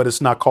cup, but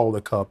it's not called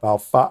a cup. I'll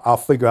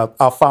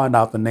find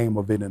out the name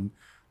of it and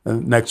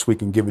next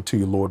week and give it to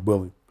you, Lord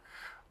willing.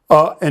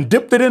 And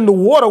dipped it in the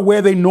water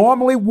where they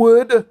normally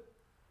would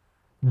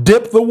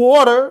dip the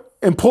water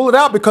and pull it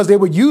out, because they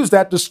would use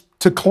that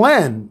to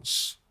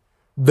cleanse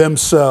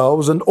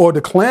themselves or to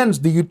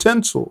cleanse the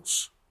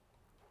utensils.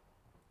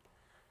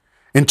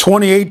 In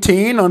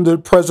 2018, under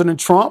President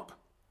Trump,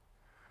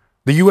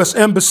 the U.S.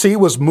 Embassy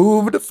was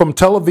moved from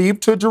Tel Aviv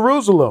to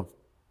Jerusalem.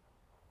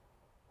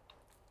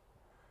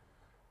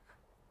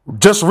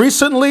 Just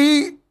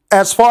recently,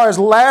 as far as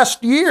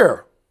last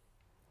year,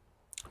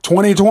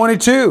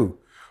 2022,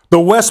 the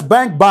West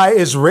Bank by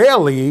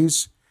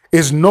Israelis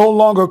is no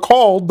longer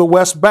called the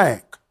West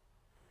Bank.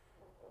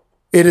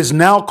 It is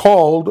now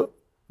called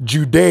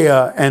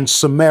Judea and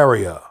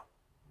Samaria,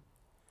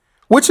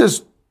 which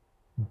is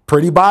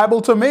pretty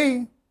Bible to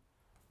me.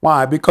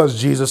 Why?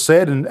 Because Jesus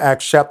said in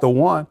Acts chapter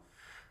 1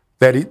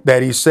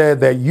 that he said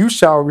that you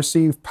shall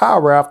receive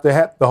power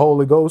after the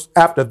Holy Ghost.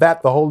 After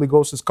that, the Holy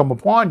Ghost has come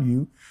upon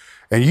you,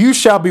 and you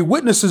shall be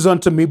witnesses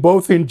unto me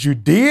both in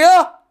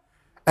Judea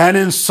and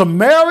in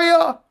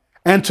Samaria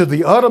and to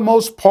the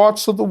uttermost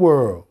parts of the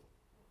world.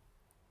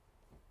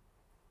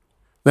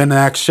 Then in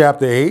Acts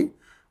chapter 8,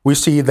 we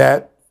see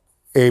that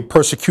a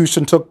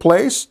persecution took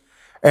place,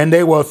 and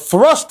they were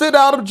thrusted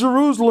out of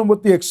Jerusalem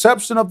with the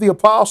exception of the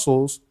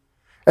apostles,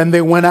 and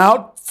they went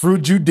out through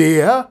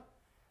Judea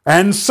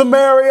and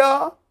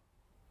Samaria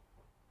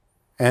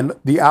and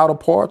the outer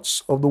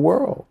parts of the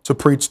world to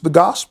preach the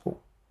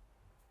gospel.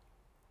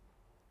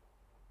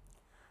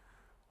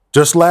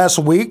 Just last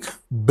week,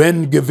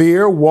 Ben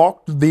Gvir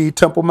walked the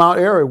Temple Mount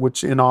area,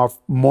 which in our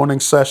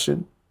morning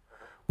session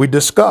we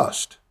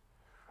discussed.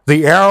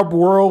 The Arab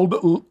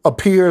world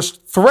appears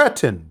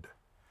threatened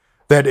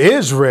that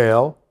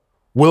Israel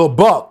will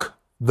buck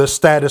the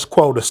status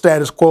quo. The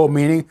status quo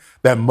meaning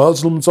that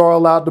Muslims are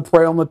allowed to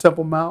pray on the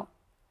Temple Mount.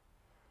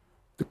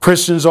 The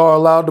Christians are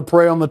allowed to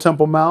pray on the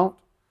Temple Mount,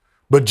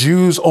 but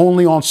Jews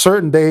only on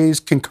certain days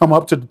can come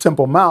up to the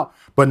Temple Mount,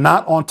 but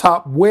not on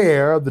top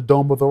where the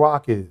Dome of the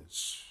Rock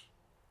is.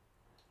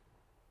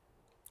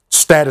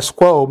 Status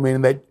quo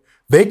meaning that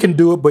they can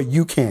do it, but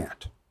you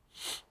can't.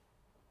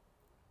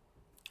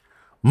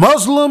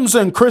 Muslims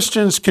and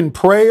Christians can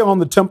pray on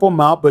the Temple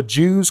Mount, but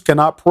Jews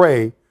cannot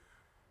pray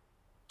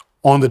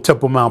on the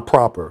Temple Mount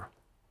proper.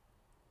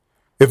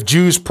 If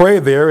Jews pray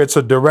there, it's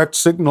a direct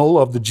signal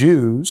of the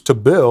Jews to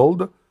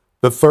build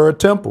the third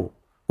temple,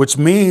 which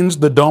means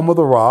the Dome of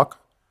the Rock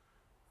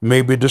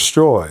may be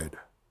destroyed.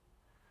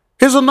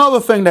 Here's another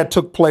thing that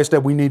took place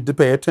that we need to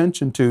pay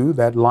attention to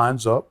that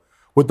lines up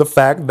with the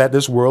fact that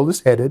this world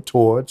is headed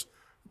towards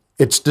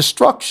its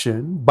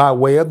destruction by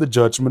way of the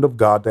judgment of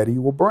God that he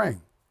will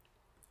bring.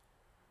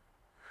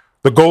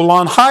 The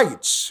Golan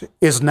Heights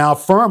is now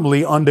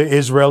firmly under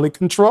Israeli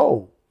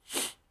control.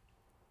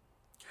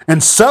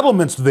 And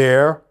settlements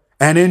there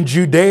and in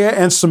Judea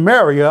and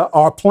Samaria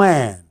are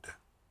planned,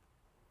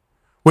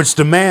 which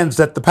demands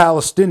that the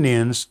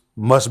Palestinians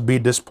must be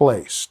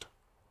displaced.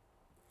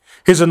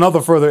 Here's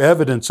another further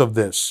evidence of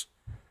this.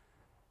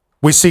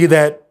 We see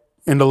that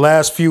in the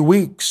last few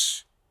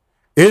weeks,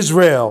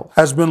 Israel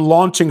has been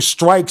launching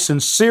strikes in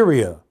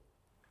Syria,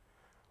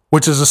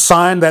 which is a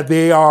sign that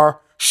they are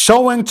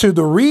showing to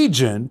the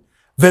region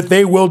that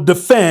they will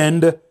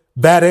defend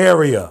that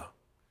area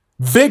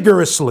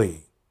vigorously.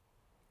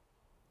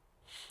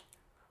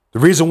 The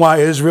reason why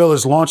Israel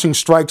is launching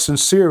strikes in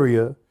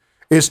Syria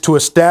is to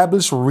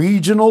establish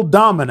regional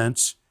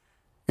dominance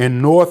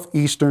in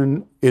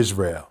northeastern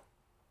Israel.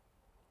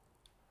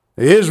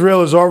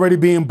 Israel is already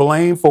being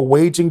blamed for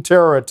waging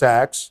terror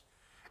attacks,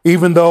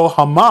 even though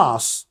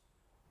Hamas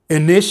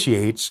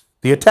initiates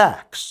the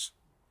attacks.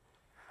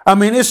 I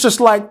mean, it's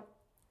just like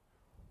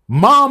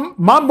my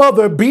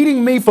mother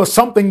beating me for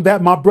something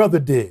that my brother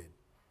did.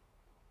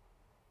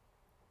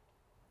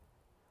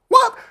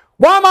 What?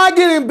 Why am I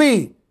getting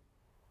beat?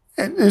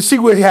 And she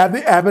would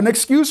have an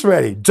excuse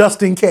ready,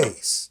 just in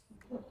case.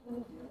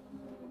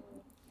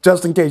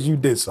 Just in case you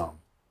did something.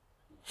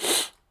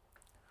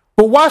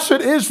 But why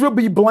should Israel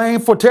be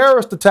blamed for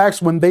terrorist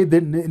attacks when they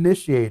didn't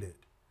initiate it?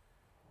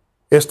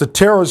 It's the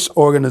terrorist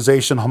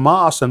organization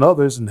Hamas and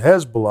others and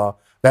Hezbollah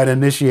that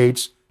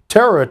initiates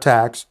terror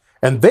attacks,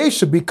 and they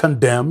should be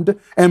condemned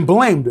and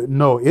blamed.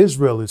 No,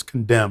 Israel is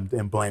condemned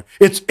and blamed.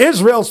 It's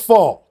Israel's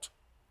fault.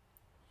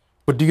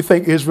 But do you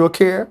think Israel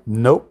care?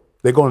 Nope.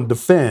 They're going to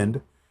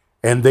defend,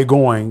 and they're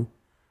going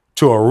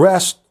to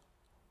arrest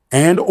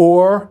and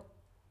or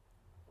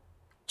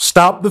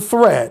stop the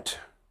threat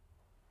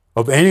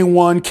of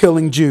anyone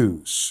killing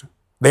Jews.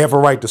 They have a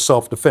right to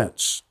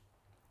self-defense.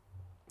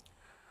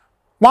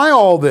 Why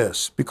all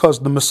this? Because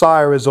the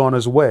Messiah is on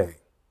his way.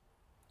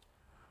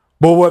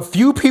 But what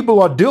few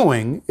people are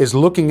doing is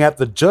looking at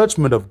the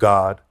judgment of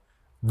God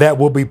that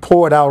will be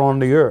poured out on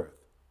the earth,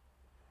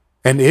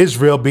 and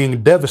Israel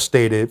being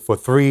devastated for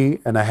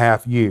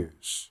 3.5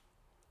 years.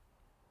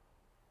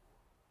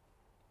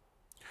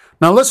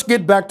 Now let's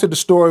get back to the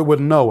story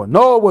with Noah.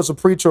 Noah was a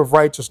preacher of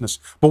righteousness,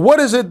 but what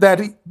was it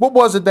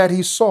that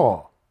he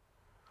saw?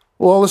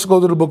 Well, let's go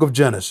to the book of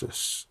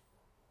Genesis.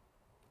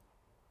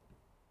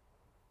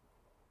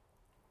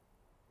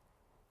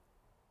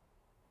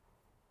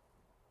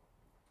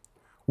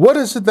 What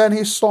is it that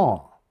he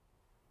saw?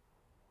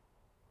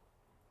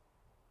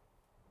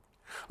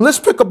 Let's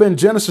pick up in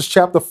Genesis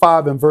chapter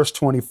 5 and verse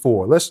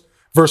 24.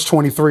 Verse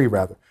 23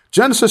 rather.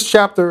 Genesis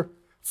chapter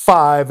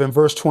 5 and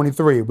verse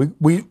 23.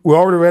 We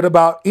already read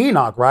about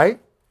Enoch, right?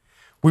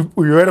 We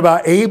read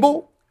about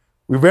Abel,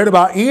 we read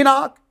about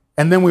Enoch,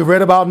 and then we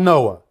read about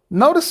Noah.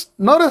 Notice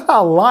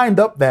how lined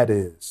up that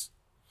is.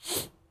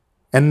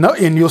 And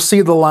you'll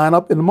see the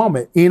lineup in a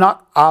moment.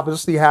 Enoch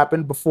obviously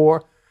happened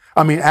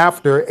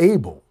after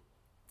Abel.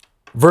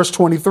 Verse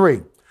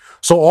 23.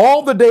 So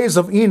all the days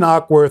of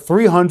Enoch were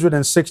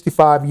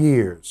 365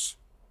 years.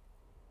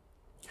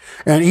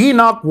 And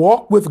Enoch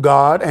walked with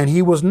God, and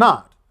he was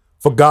not,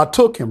 for God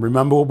took him.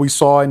 Remember what we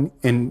saw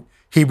in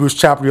Hebrews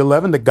chapter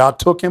 11, that God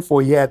took him,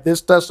 for he had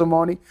this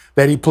testimony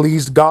that he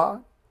pleased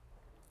God.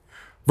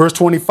 Verse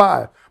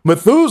 25.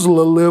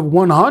 Methuselah lived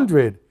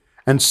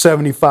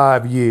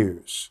 175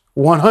 years.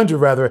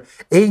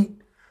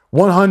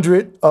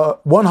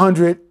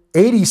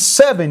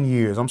 187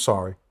 years,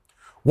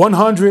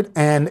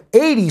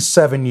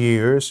 187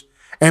 years,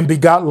 and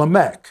begot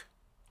Lamech.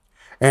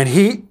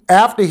 And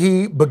after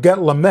he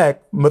begat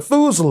Lamech,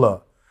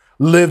 Methuselah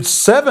lived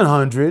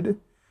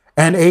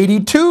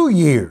 782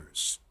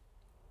 years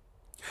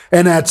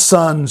and had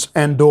sons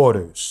and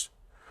daughters.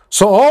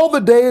 So all the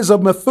days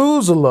of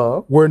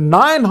Methuselah were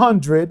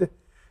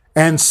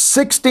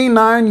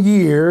 969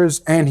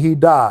 years, and he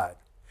died.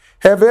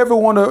 Have you ever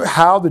wondered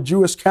how the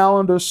Jewish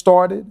calendar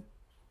started?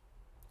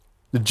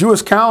 The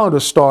Jewish calendar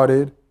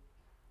started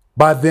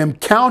by them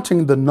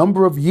counting the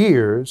number of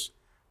years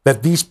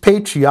that these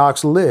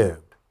patriarchs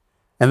lived.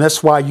 And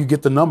that's why you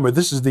get the number.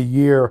 This is the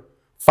year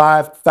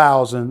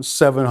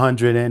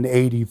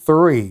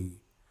 5,783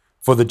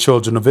 for the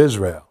children of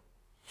Israel.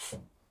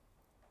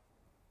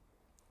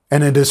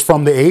 And it is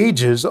from the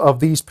ages of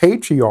these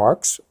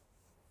patriarchs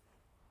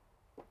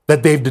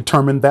that they've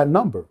determined that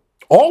number,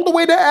 all the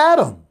way to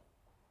Adam.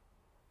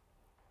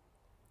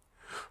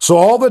 So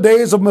all the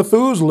days of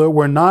Methuselah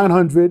were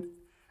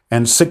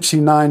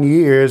 969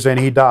 years, and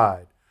he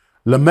died.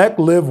 Lamech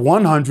lived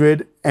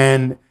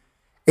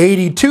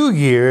 182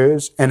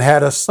 years and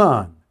had a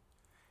son.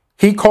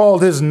 He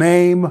called his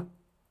name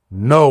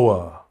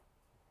Noah.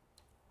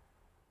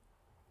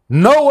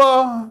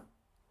 Noah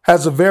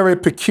has a very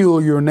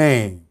peculiar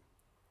name.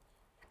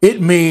 It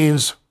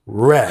means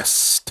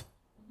rest.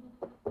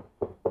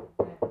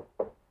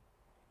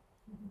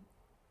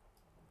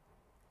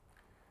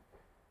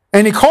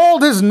 And he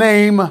called his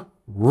name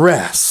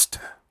Rest,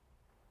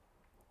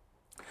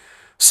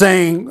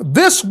 saying,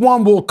 "This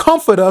one will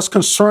comfort us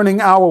concerning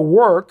our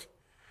work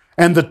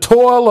and the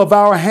toil of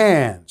our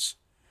hands,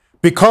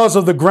 because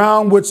of the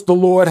ground which the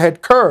Lord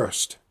had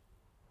cursed."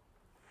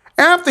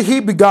 After he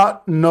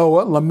begot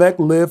Noah, Lamech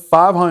lived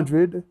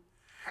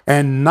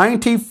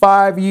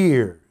 595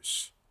 years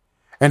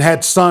and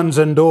had sons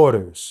and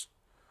daughters.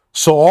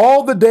 So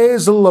all the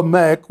days of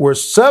Lamech were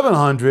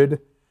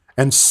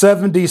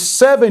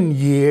 777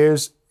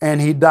 years,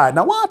 and he died.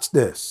 Now watch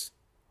this.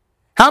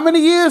 How many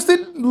years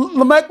did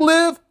Lamech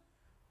live?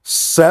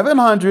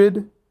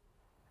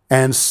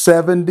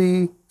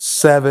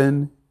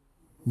 777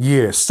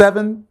 years.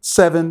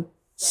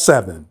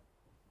 777.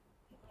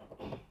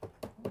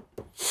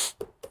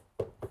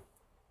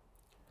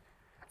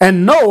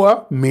 And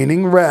Noah,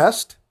 meaning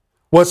rest,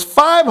 was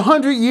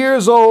 500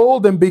 years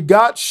old and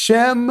begot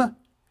Shem,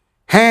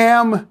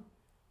 Ham,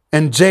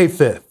 and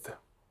Japheth.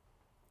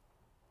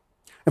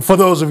 And for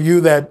those of you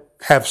that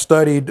have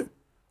studied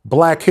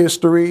Black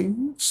history,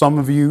 some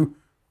of you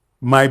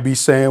might be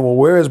saying, well,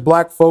 where is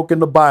black folk in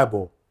the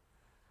Bible?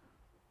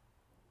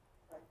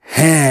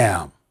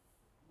 Ham.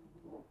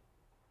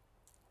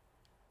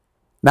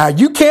 Now,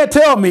 you can't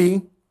tell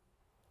me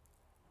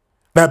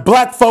that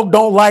black folk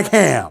don't like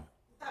ham.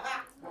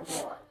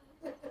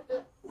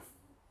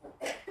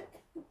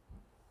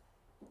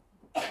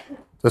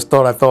 Just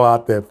thought I'd throw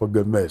out there for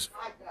good measure.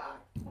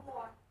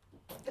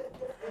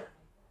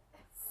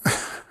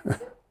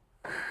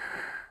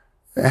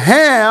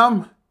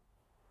 Ham,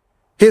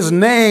 his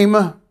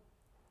name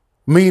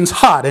means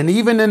hot. And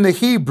even in the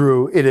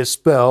Hebrew, it is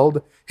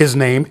spelled, his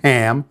name,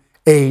 Ham,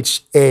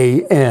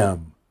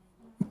 H-A-M.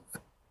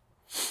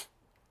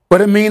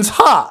 But it means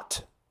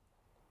hot.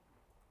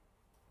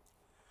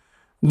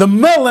 The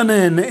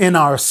melanin in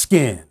our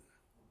skin.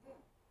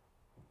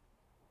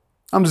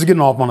 I'm just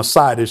getting off on a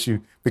side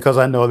issue because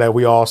I know that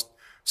we all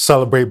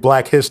celebrate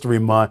Black History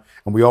Month,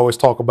 and we always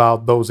talk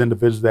about those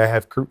individuals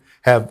that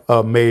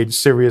have made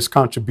serious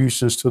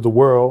contributions to the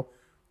world,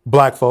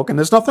 black folk, and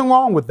there's nothing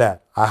wrong with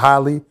that. I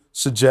highly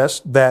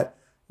suggest that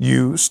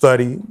you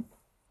study.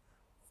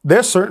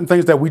 There's certain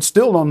things that we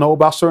still don't know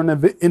about certain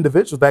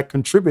individuals that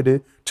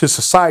contributed to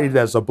society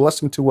that's a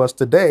blessing to us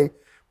today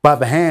by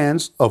the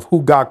hands of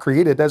who God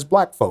created as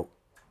black folk.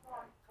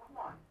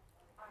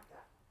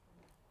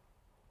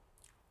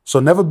 So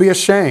never be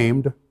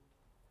ashamed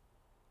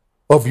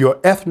of your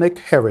ethnic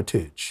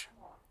heritage.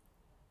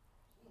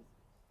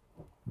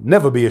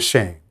 Never be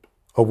ashamed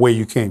of where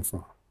you came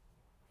from.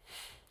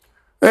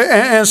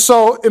 And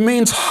so it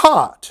means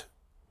hot.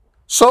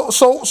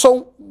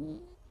 So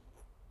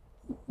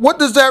what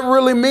does that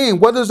really mean?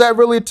 What does that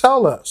really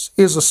tell us?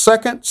 He is the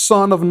second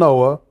son of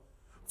Noah,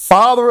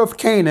 father of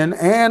Canaan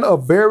and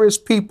of various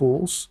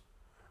peoples,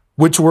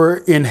 which were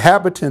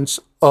inhabitants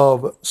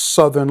of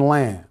southern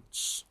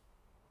lands.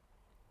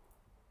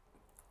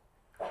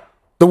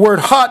 The word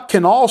hot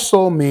can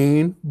also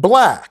mean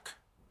black.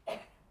 I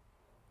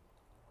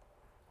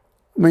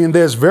mean,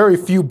 there's very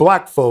few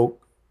black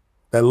folk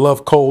that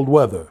love cold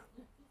weather.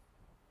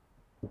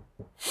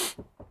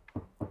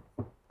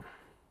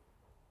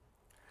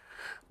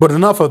 But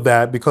enough of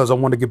that, because I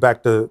want to get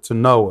back to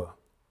Noah.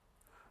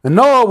 And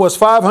Noah was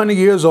 500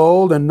 years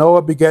old, and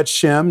Noah begat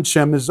Shem.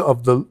 Shem is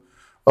of the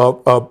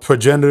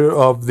progenitor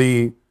of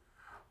the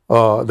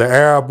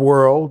Arab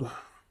world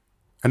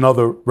and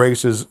other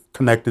races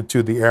connected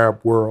to the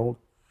Arab world.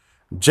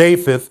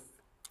 Japheth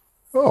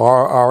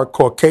are our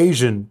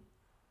Caucasian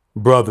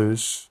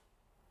brothers,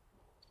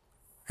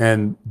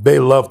 and they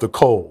love the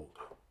cold.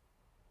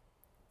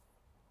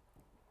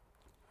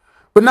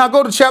 But now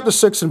go to chapter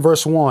 6 and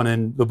verse 1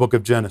 in the book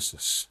of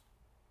Genesis.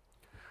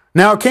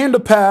 Now it came to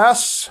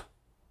pass,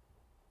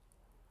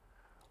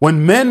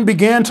 when men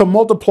began to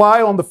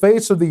multiply on the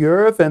face of the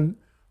earth, and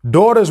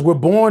daughters were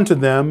born to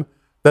them,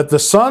 that the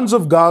sons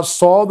of God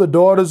saw the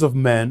daughters of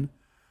men,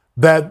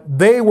 that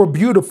they were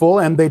beautiful,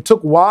 and they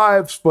took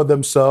wives for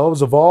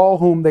themselves of all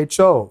whom they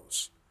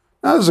chose.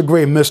 Now, there's a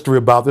great mystery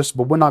about this,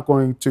 but we're not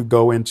going to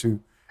go into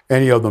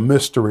any of the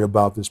mystery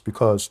about this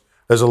because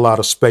there's a lot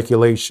of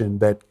speculation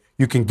that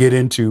you can get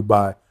into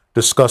by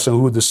discussing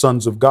who the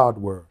sons of God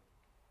were.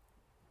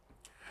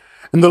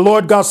 And the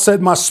Lord God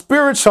said, my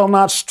spirit shall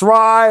not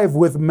strive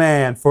with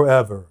man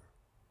forever,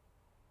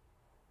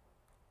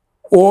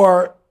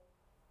 or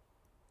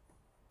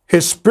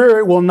his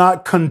spirit will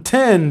not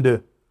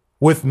contend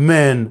with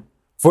men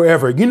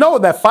forever. You know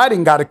that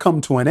fighting got to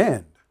come to an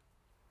end.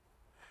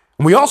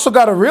 And we also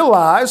got to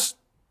realize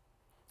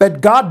that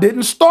God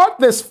didn't start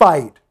this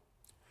fight.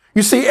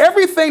 You see,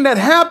 everything that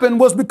happened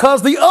was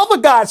because the other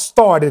guy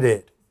started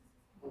it.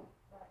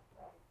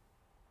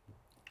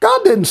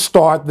 God didn't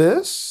start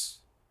this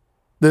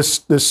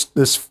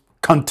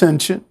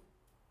contention.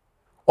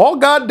 All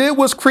God did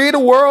was create a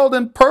world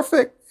and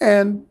perfect,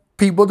 and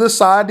people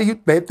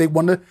decided they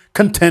want to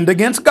contend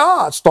against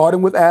God,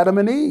 starting with Adam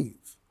and Eve.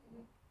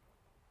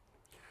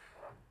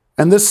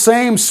 And this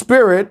same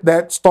spirit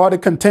that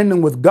started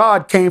contending with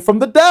God came from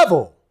the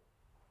devil,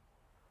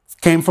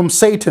 came from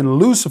Satan,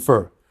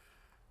 Lucifer,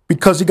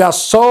 because he got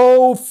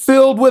so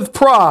filled with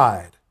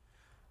pride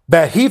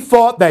that he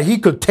thought that he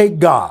could take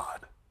God.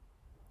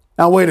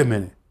 Now, wait a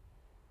minute.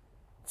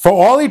 For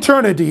all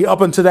eternity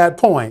up until that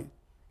point,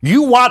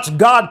 you watch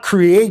God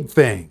create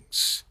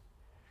things.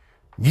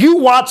 You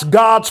watch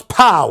God's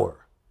power.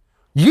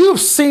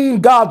 You've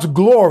seen God's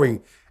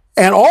glory.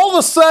 And all of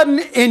a sudden,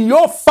 in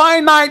your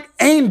finite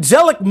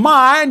angelic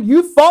mind,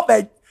 you thought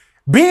that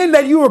being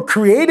that you were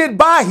created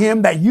by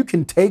him, that you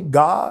can take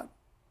God.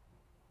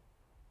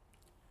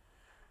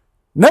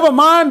 Never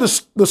mind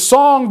the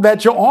song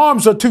that your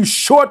arms are too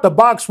short to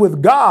box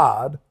with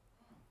God.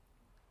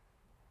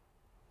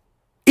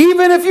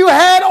 Even if you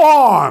had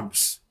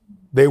arms,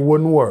 they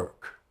wouldn't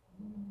work.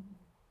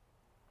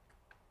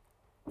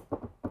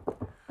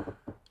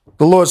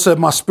 The Lord said,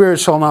 my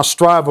spirit shall not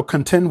strive or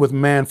contend with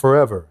man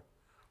forever.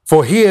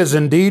 For he is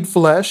indeed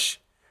flesh,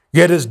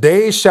 yet his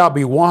days shall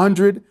be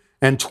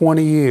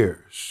 120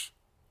 years.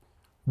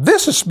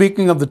 This is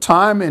speaking of the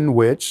time in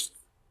which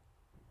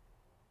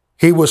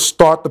he will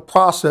start the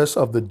process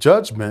of the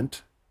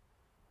judgment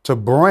to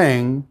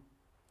bring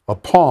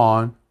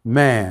upon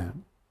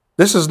man.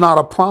 This is not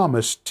a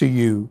promise to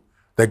you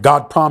that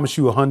God promised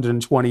you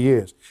 120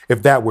 years.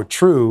 If that were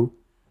true,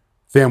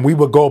 then we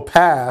would go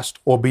past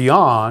or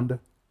beyond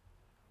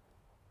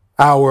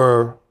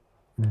our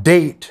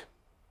date,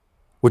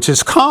 which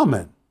is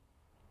common.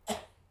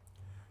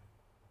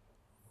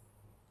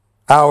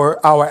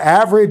 Our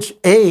average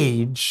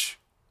age,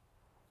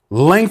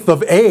 length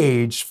of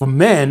age for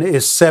men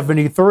is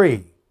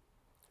 73.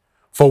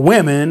 For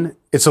women,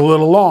 it's a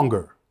little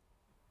longer.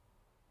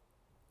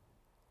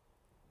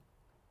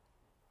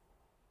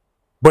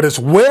 But it's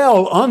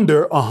well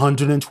under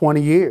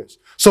 120 years.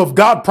 So if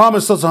God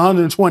promised us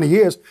 120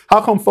 years, how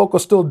come folk are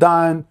still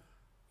dying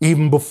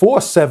even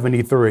before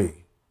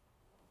 73?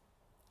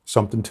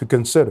 Something to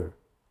consider.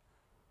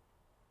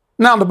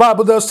 Now, the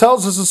Bible does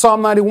tells us in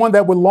Psalm 91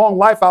 that with long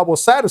life I will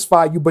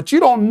satisfy you, but you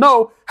don't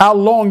know how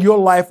long your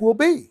life will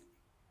be.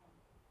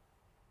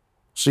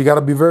 So you got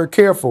to be very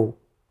careful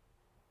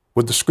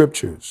with the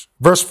scriptures.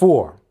 Verse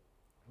 4.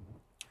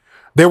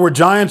 There were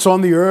giants on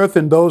the earth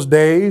in those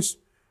days,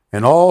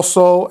 and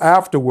also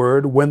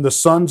afterward, when the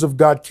sons of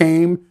God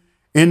came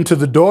into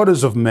the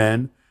daughters of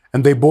men,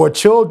 and they bore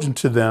children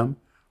to them,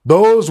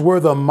 those were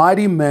the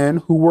mighty men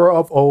who were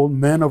of old,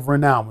 men of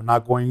renown. We're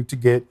not going to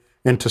get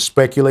into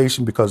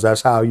speculation because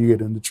that's how you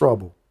get into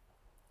trouble.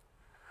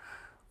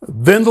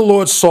 Then the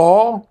Lord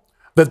saw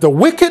that the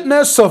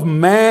wickedness of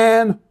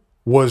man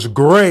was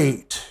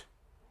great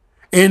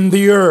in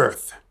the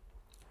earth,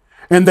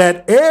 and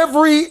that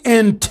every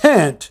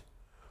intent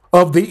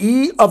of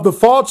the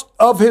thoughts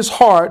of his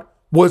heart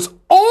was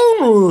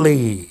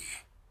only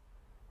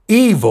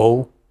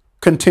evil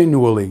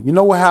continually. You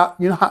know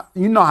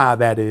how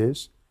that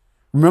is.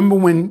 Remember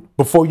when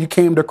before you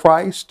came to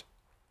Christ,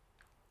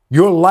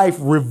 your life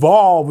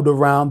revolved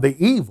around the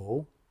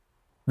evil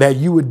that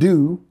you would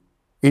do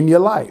in your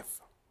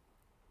life.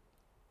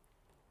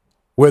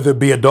 Whether it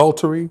be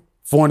adultery,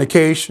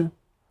 fornication,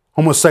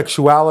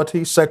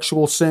 homosexuality,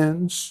 sexual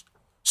sins,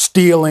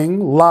 stealing,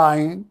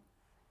 lying,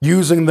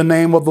 using the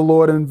name of the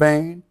Lord in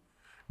vain,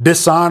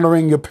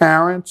 dishonoring your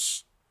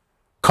parents,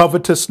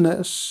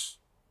 covetousness,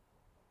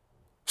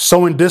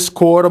 sowing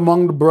discord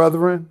among the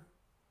brethren,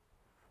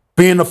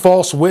 being a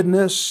false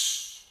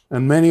witness,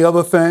 and many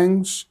other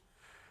things.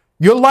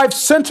 Your life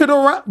centered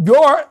around,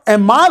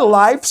 my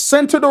life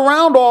centered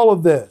around all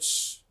of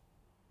this.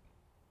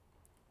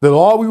 That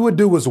all we would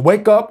do was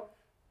wake up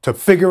to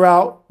figure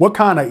out what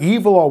kind of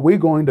evil are we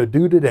going to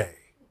do today.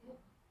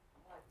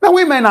 Now,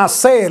 we may not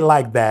say it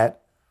like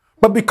that,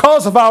 but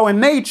because of our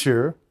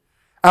nature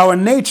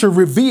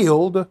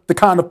revealed the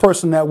kind of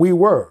person that we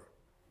were.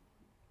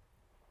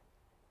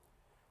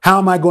 How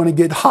am I going to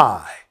get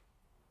high?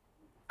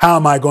 How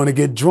am I going to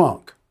get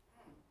drunk?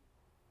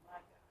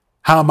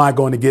 How am I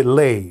going to get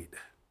laid?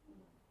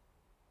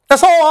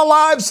 That's all our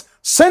lives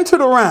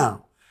centered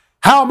around.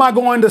 How am I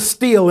going to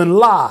steal and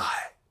lie?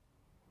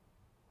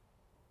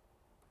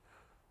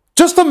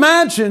 Just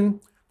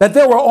imagine that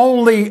there were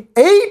only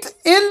 8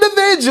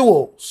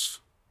 individuals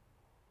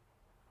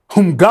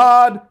whom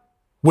God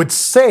would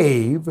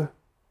save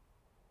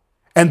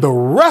and the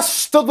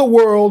rest of the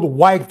world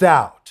wiped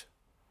out.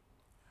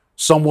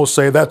 Some will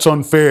say that's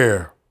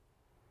unfair.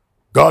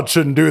 God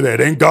shouldn't do that.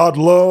 Ain't God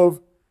love?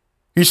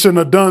 He shouldn't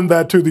have done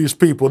that to these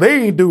people.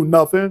 They ain't do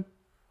nothing.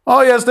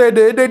 Oh, yes, they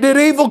did. They did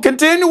evil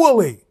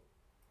continually.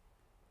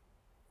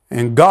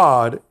 And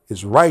God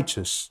is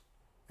righteous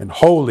and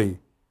holy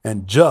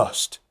and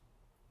just.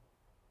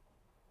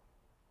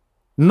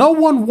 No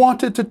one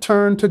wanted to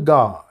turn to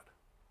God.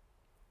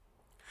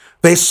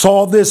 They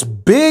saw this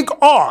big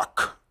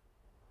ark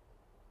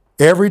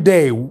every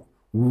day,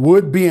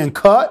 wood being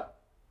cut,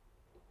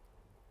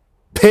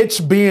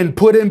 pitch being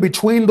put in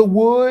between the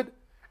wood,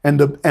 and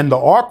the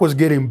ark was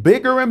getting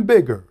bigger and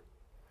bigger.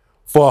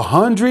 For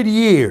 100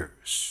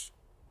 years,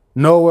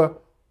 Noah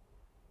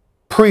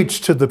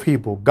preached to the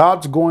people,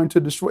 God's going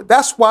to destroy.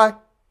 That's why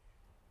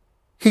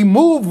he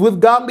moved with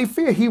godly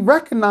fear. He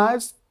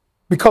recognized,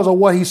 because of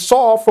what he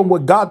saw from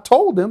what God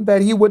told him,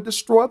 that he would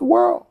destroy the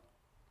world.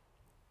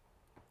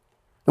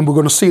 And we're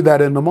going to see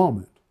that in a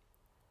moment.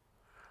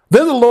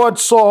 Then the Lord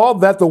saw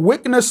that the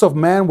wickedness of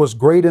man was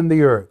great in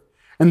the earth,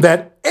 and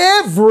that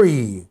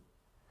every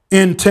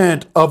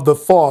intent of the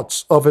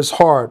thoughts of his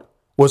heart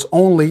was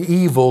only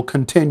evil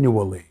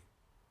continually.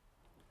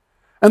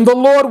 And the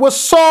Lord was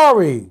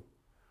sorry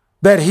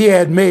that he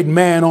had made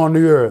man on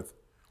the earth.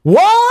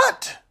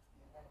 What?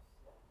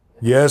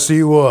 Yes,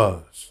 he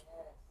was.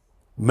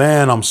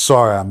 Man, I'm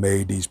sorry I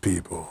made these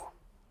people.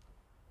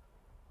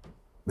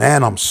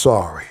 Man, I'm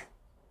sorry.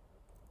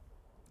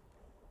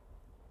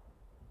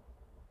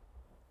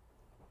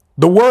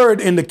 The word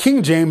in the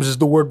King James is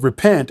the word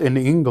repent in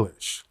the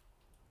English.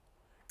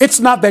 It's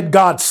not that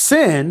God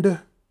sinned.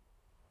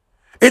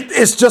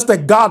 It's just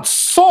that God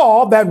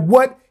saw that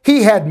what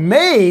he had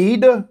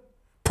made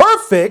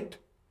perfect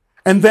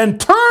and then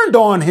turned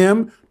on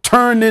him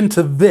turned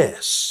into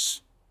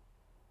this.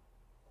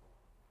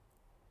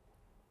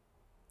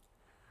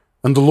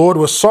 And the Lord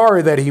was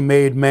sorry that he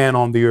made man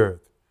on the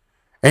earth.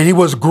 And he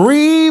was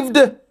grieved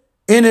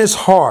in his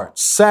heart,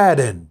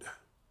 saddened.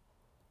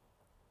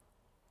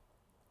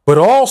 But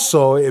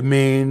also it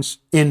means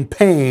in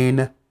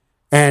pain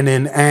and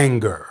in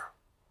anger.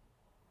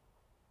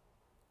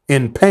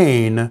 In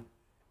pain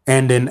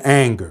and in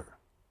anger.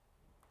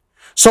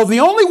 So the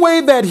only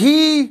way that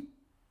he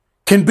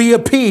can be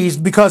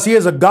appeased, because he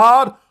is a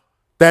God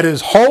that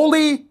is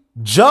holy,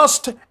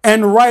 just,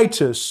 and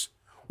righteous,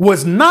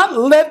 was not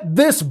let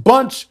this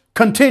bunch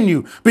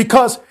continue.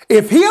 Because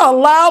if he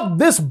allowed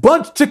this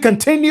bunch to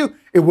continue,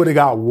 it would have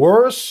got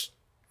worse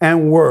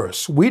and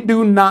worse. We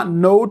do not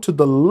know to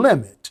the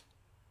limit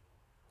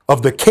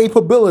of the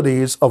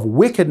capabilities of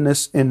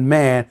wickedness in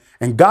man.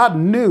 And God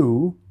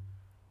knew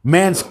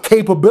man's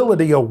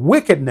capability of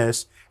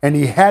wickedness, and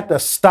he had to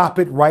stop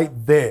it right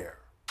there.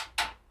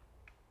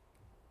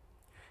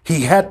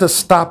 He had to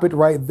stop it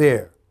right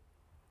there.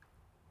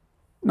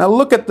 Now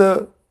look at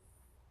the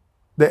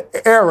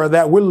era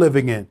that we're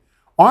living in.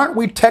 Aren't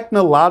we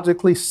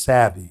technologically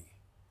savvy?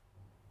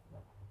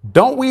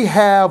 Don't we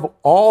have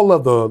all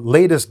of the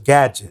latest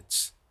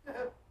gadgets,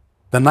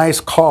 the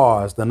nice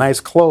cars, the nice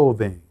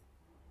clothing,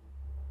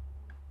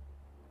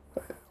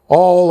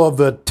 all of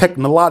the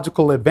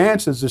technological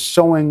advances is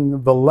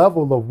showing the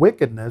level of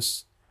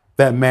wickedness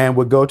that man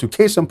would go to.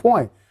 Case in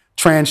point,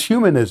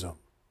 transhumanism.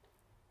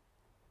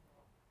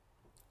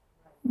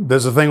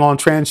 There's a thing on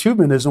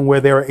transhumanism where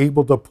they're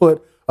able to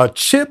put a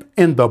chip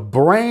in the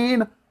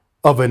brain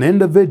of an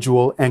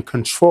individual and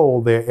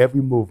control their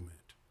every movement.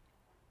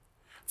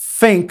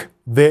 Think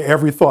their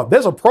every thought.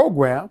 There's a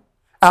program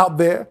out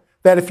there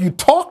that if you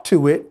talk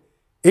to it,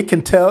 it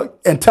can tell,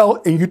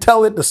 and you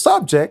tell it the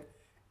subject,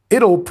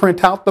 it'll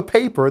print out the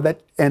paper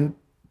and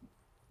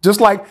just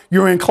like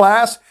you're in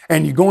class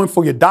and you're going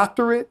for your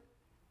doctorate,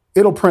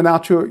 it'll print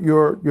out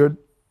your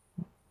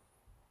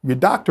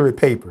doctorate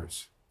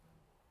papers.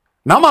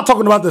 Now, I'm not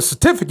talking about the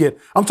certificate.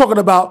 I'm talking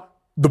about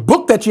the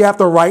book that you have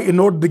to write in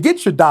order to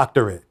get your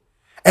doctorate.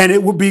 And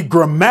it will be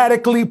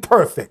grammatically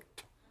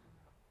perfect.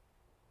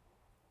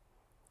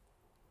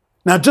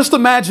 Now, just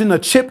imagine a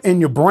chip in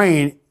your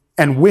brain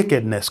and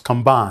wickedness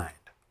combined.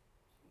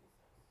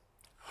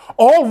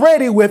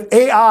 Already with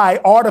AI,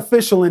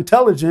 artificial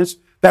intelligence,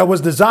 that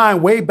was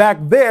designed way back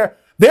there,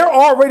 they're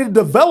already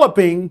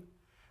developing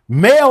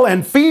male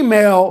and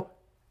female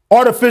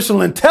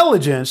artificial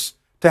intelligence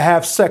to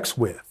have sex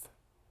with.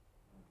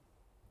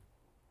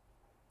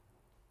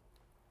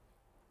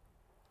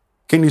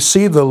 Can you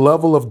see the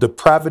level of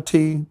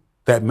depravity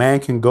that man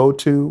can go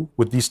to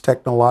with these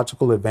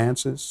technological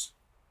advances?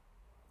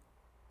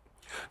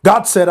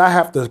 God said, I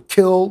have to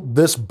kill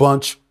this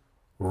bunch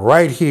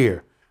right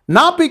here.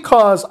 Not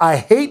because I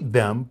hate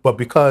them, but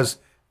because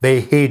they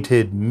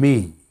hated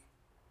me.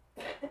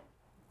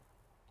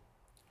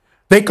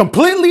 They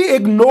completely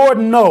ignored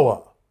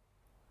Noah,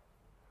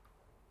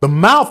 the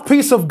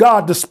mouthpiece of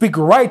God to speak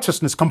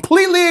righteousness,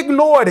 completely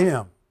ignored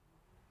him.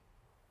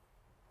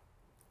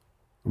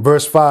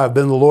 Verse 5,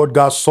 then the Lord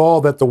God saw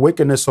that the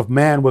wickedness of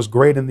man was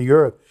great in the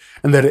earth,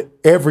 and that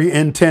every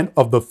intent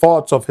of the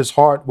thoughts of his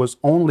heart was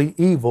only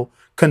evil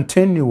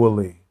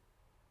continually.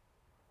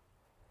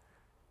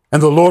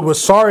 And the Lord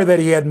was sorry that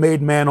he had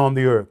made man on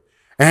the earth,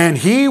 and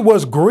he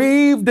was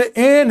grieved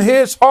in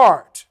his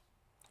heart.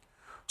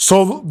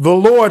 So the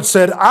Lord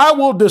said, I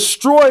will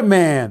destroy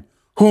man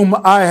whom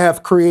I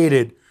have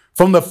created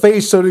from the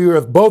face of the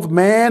earth, both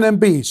man and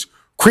beast,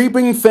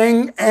 creeping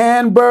thing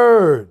and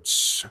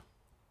birds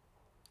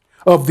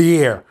of the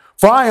air.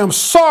 For I am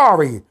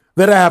sorry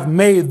that I have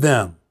made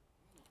them.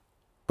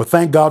 But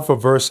thank God for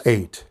verse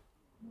 8.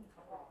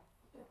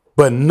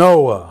 But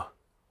Noah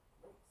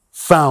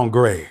found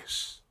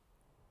grace.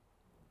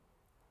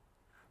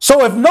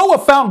 So if Noah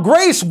found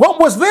grace, what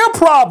was their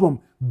problem?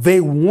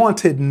 They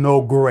wanted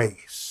no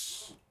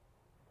grace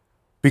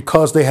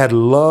because they had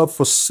love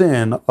for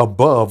sin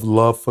above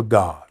love for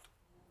God.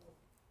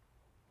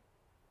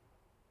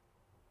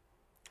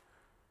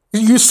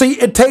 You see,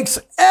 it takes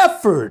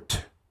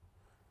effort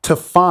to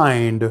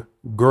find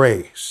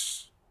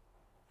grace.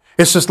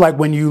 It's just like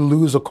when you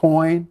lose a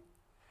coin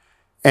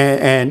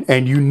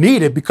and you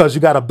need it because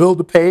you got a bill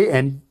to pay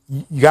and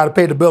you got to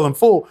pay the bill in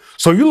full.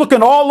 So you're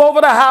looking all over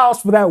the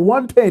house for that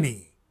one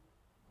penny.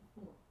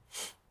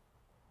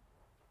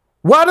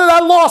 Why did I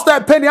lost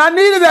that penny? I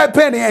needed that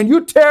penny. And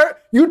you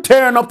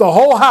tearing up the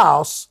whole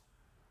house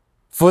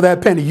for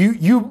that penny.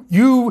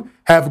 You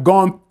have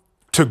gone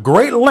to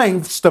great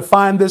lengths to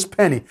find this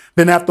penny.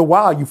 Then after a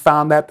while, you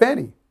found that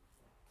penny.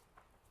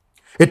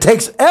 It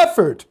takes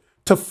effort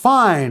to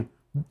find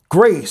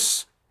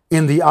grace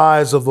in the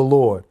eyes of the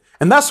Lord.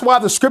 And that's why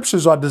the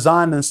scriptures are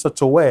designed in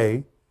such a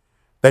way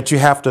that you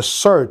have to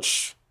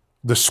search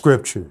the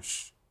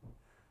scriptures.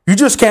 You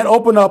just can't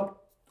open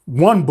up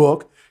one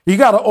book. You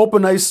got to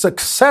open a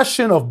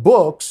succession of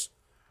books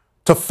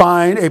to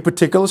find a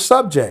particular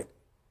subject.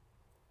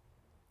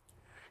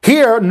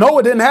 Here,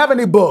 Noah didn't have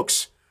any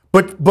books,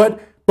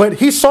 but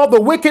he saw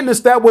the wickedness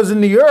that was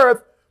in the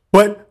earth,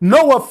 but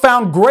Noah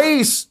found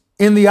grace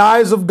in the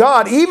eyes of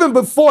God, even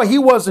before he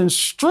was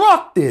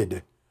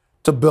instructed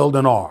to build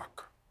an ark.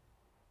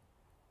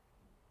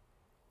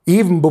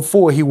 Even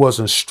before he was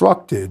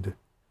instructed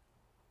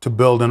to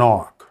build an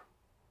ark.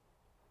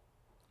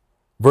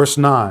 Verse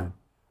 9,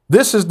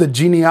 this is the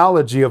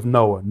genealogy of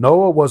Noah.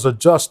 Noah was a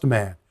just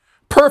man,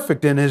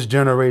 perfect in his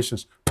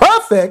generations.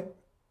 Perfect?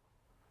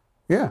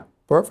 Yeah,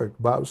 perfect.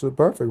 The Bible says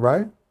perfect,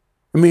 right?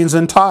 It means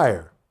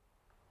entire.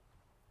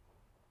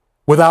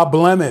 Without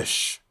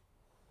blemish.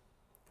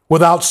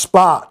 Without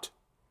spot.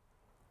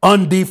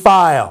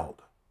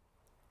 Undefiled.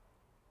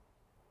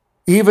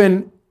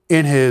 Even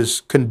in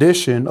his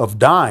condition of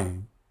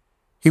dying,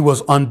 he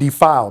was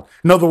undefiled.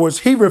 In other words,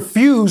 he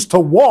refused to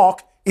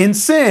walk in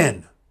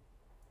sin.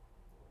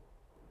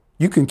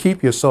 You can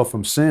keep yourself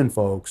from sin,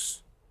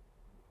 folks,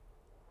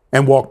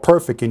 and walk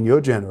perfect in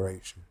your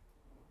generation.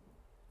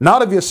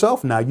 Not of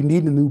yourself now. You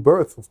need a new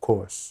birth, of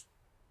course.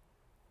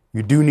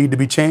 You do need to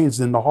be changed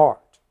in the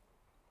heart.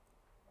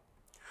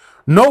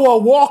 Noah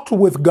walked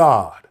with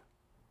God,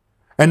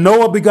 and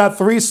Noah begot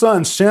 3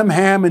 sons, Shem,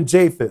 Ham, and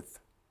Japheth.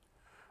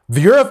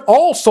 The earth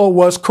also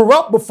was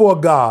corrupt before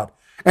God,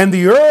 and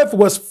the earth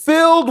was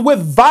filled with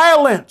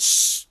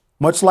violence,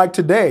 much like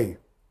today.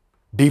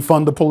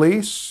 Defund the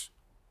police.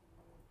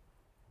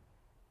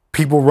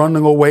 People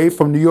running away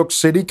from New York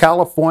City,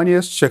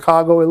 California,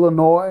 Chicago,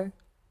 Illinois.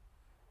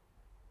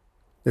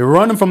 They're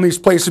running from these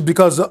places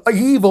because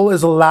evil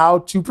is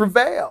allowed to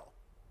prevail.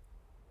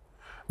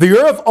 The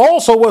earth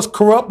also was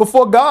corrupt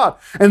before God,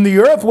 and the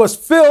earth was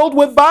filled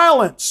with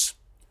violence.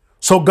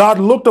 So God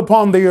looked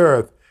upon the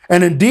earth,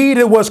 and indeed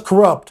it was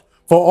corrupt,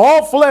 for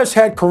all flesh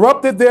had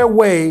corrupted their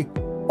way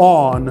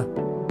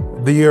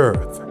on the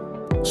earth.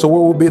 So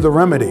what will be the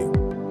remedy?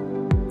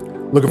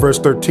 Look at verse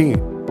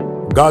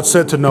 13. God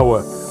said to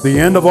Noah, the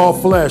end of all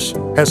flesh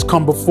has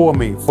come before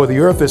me, for the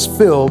earth is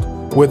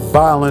filled with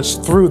violence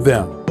through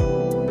them.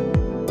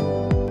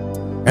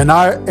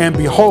 And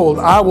behold,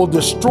 I will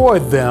destroy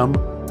them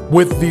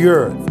with the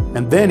earth.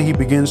 And then he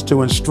begins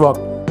to instruct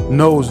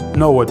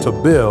Noah to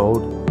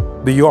build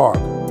the ark.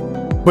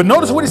 But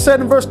notice what he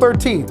said in verse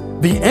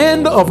 13. The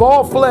end of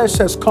all flesh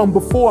has come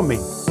before me,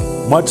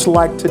 much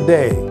like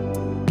today,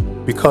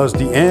 because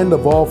the end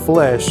of all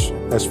flesh,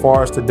 as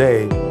far as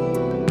today,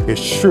 is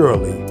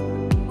surely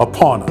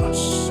upon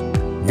us.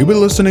 You've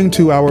been listening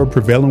to our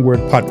Prevailing Word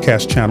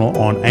podcast channel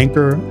on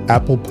Anchor,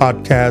 Apple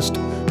Podcast,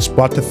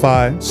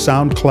 Spotify,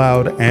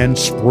 SoundCloud, and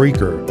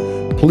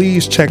Spreaker.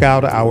 Please check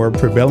out our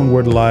Prevailing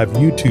Word Live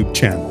YouTube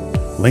channel.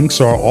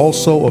 Links are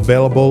also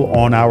available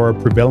on our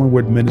Prevailing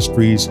Word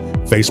Ministries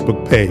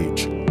Facebook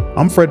page.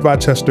 I'm Fred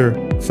Rochester.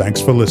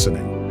 Thanks for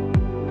listening.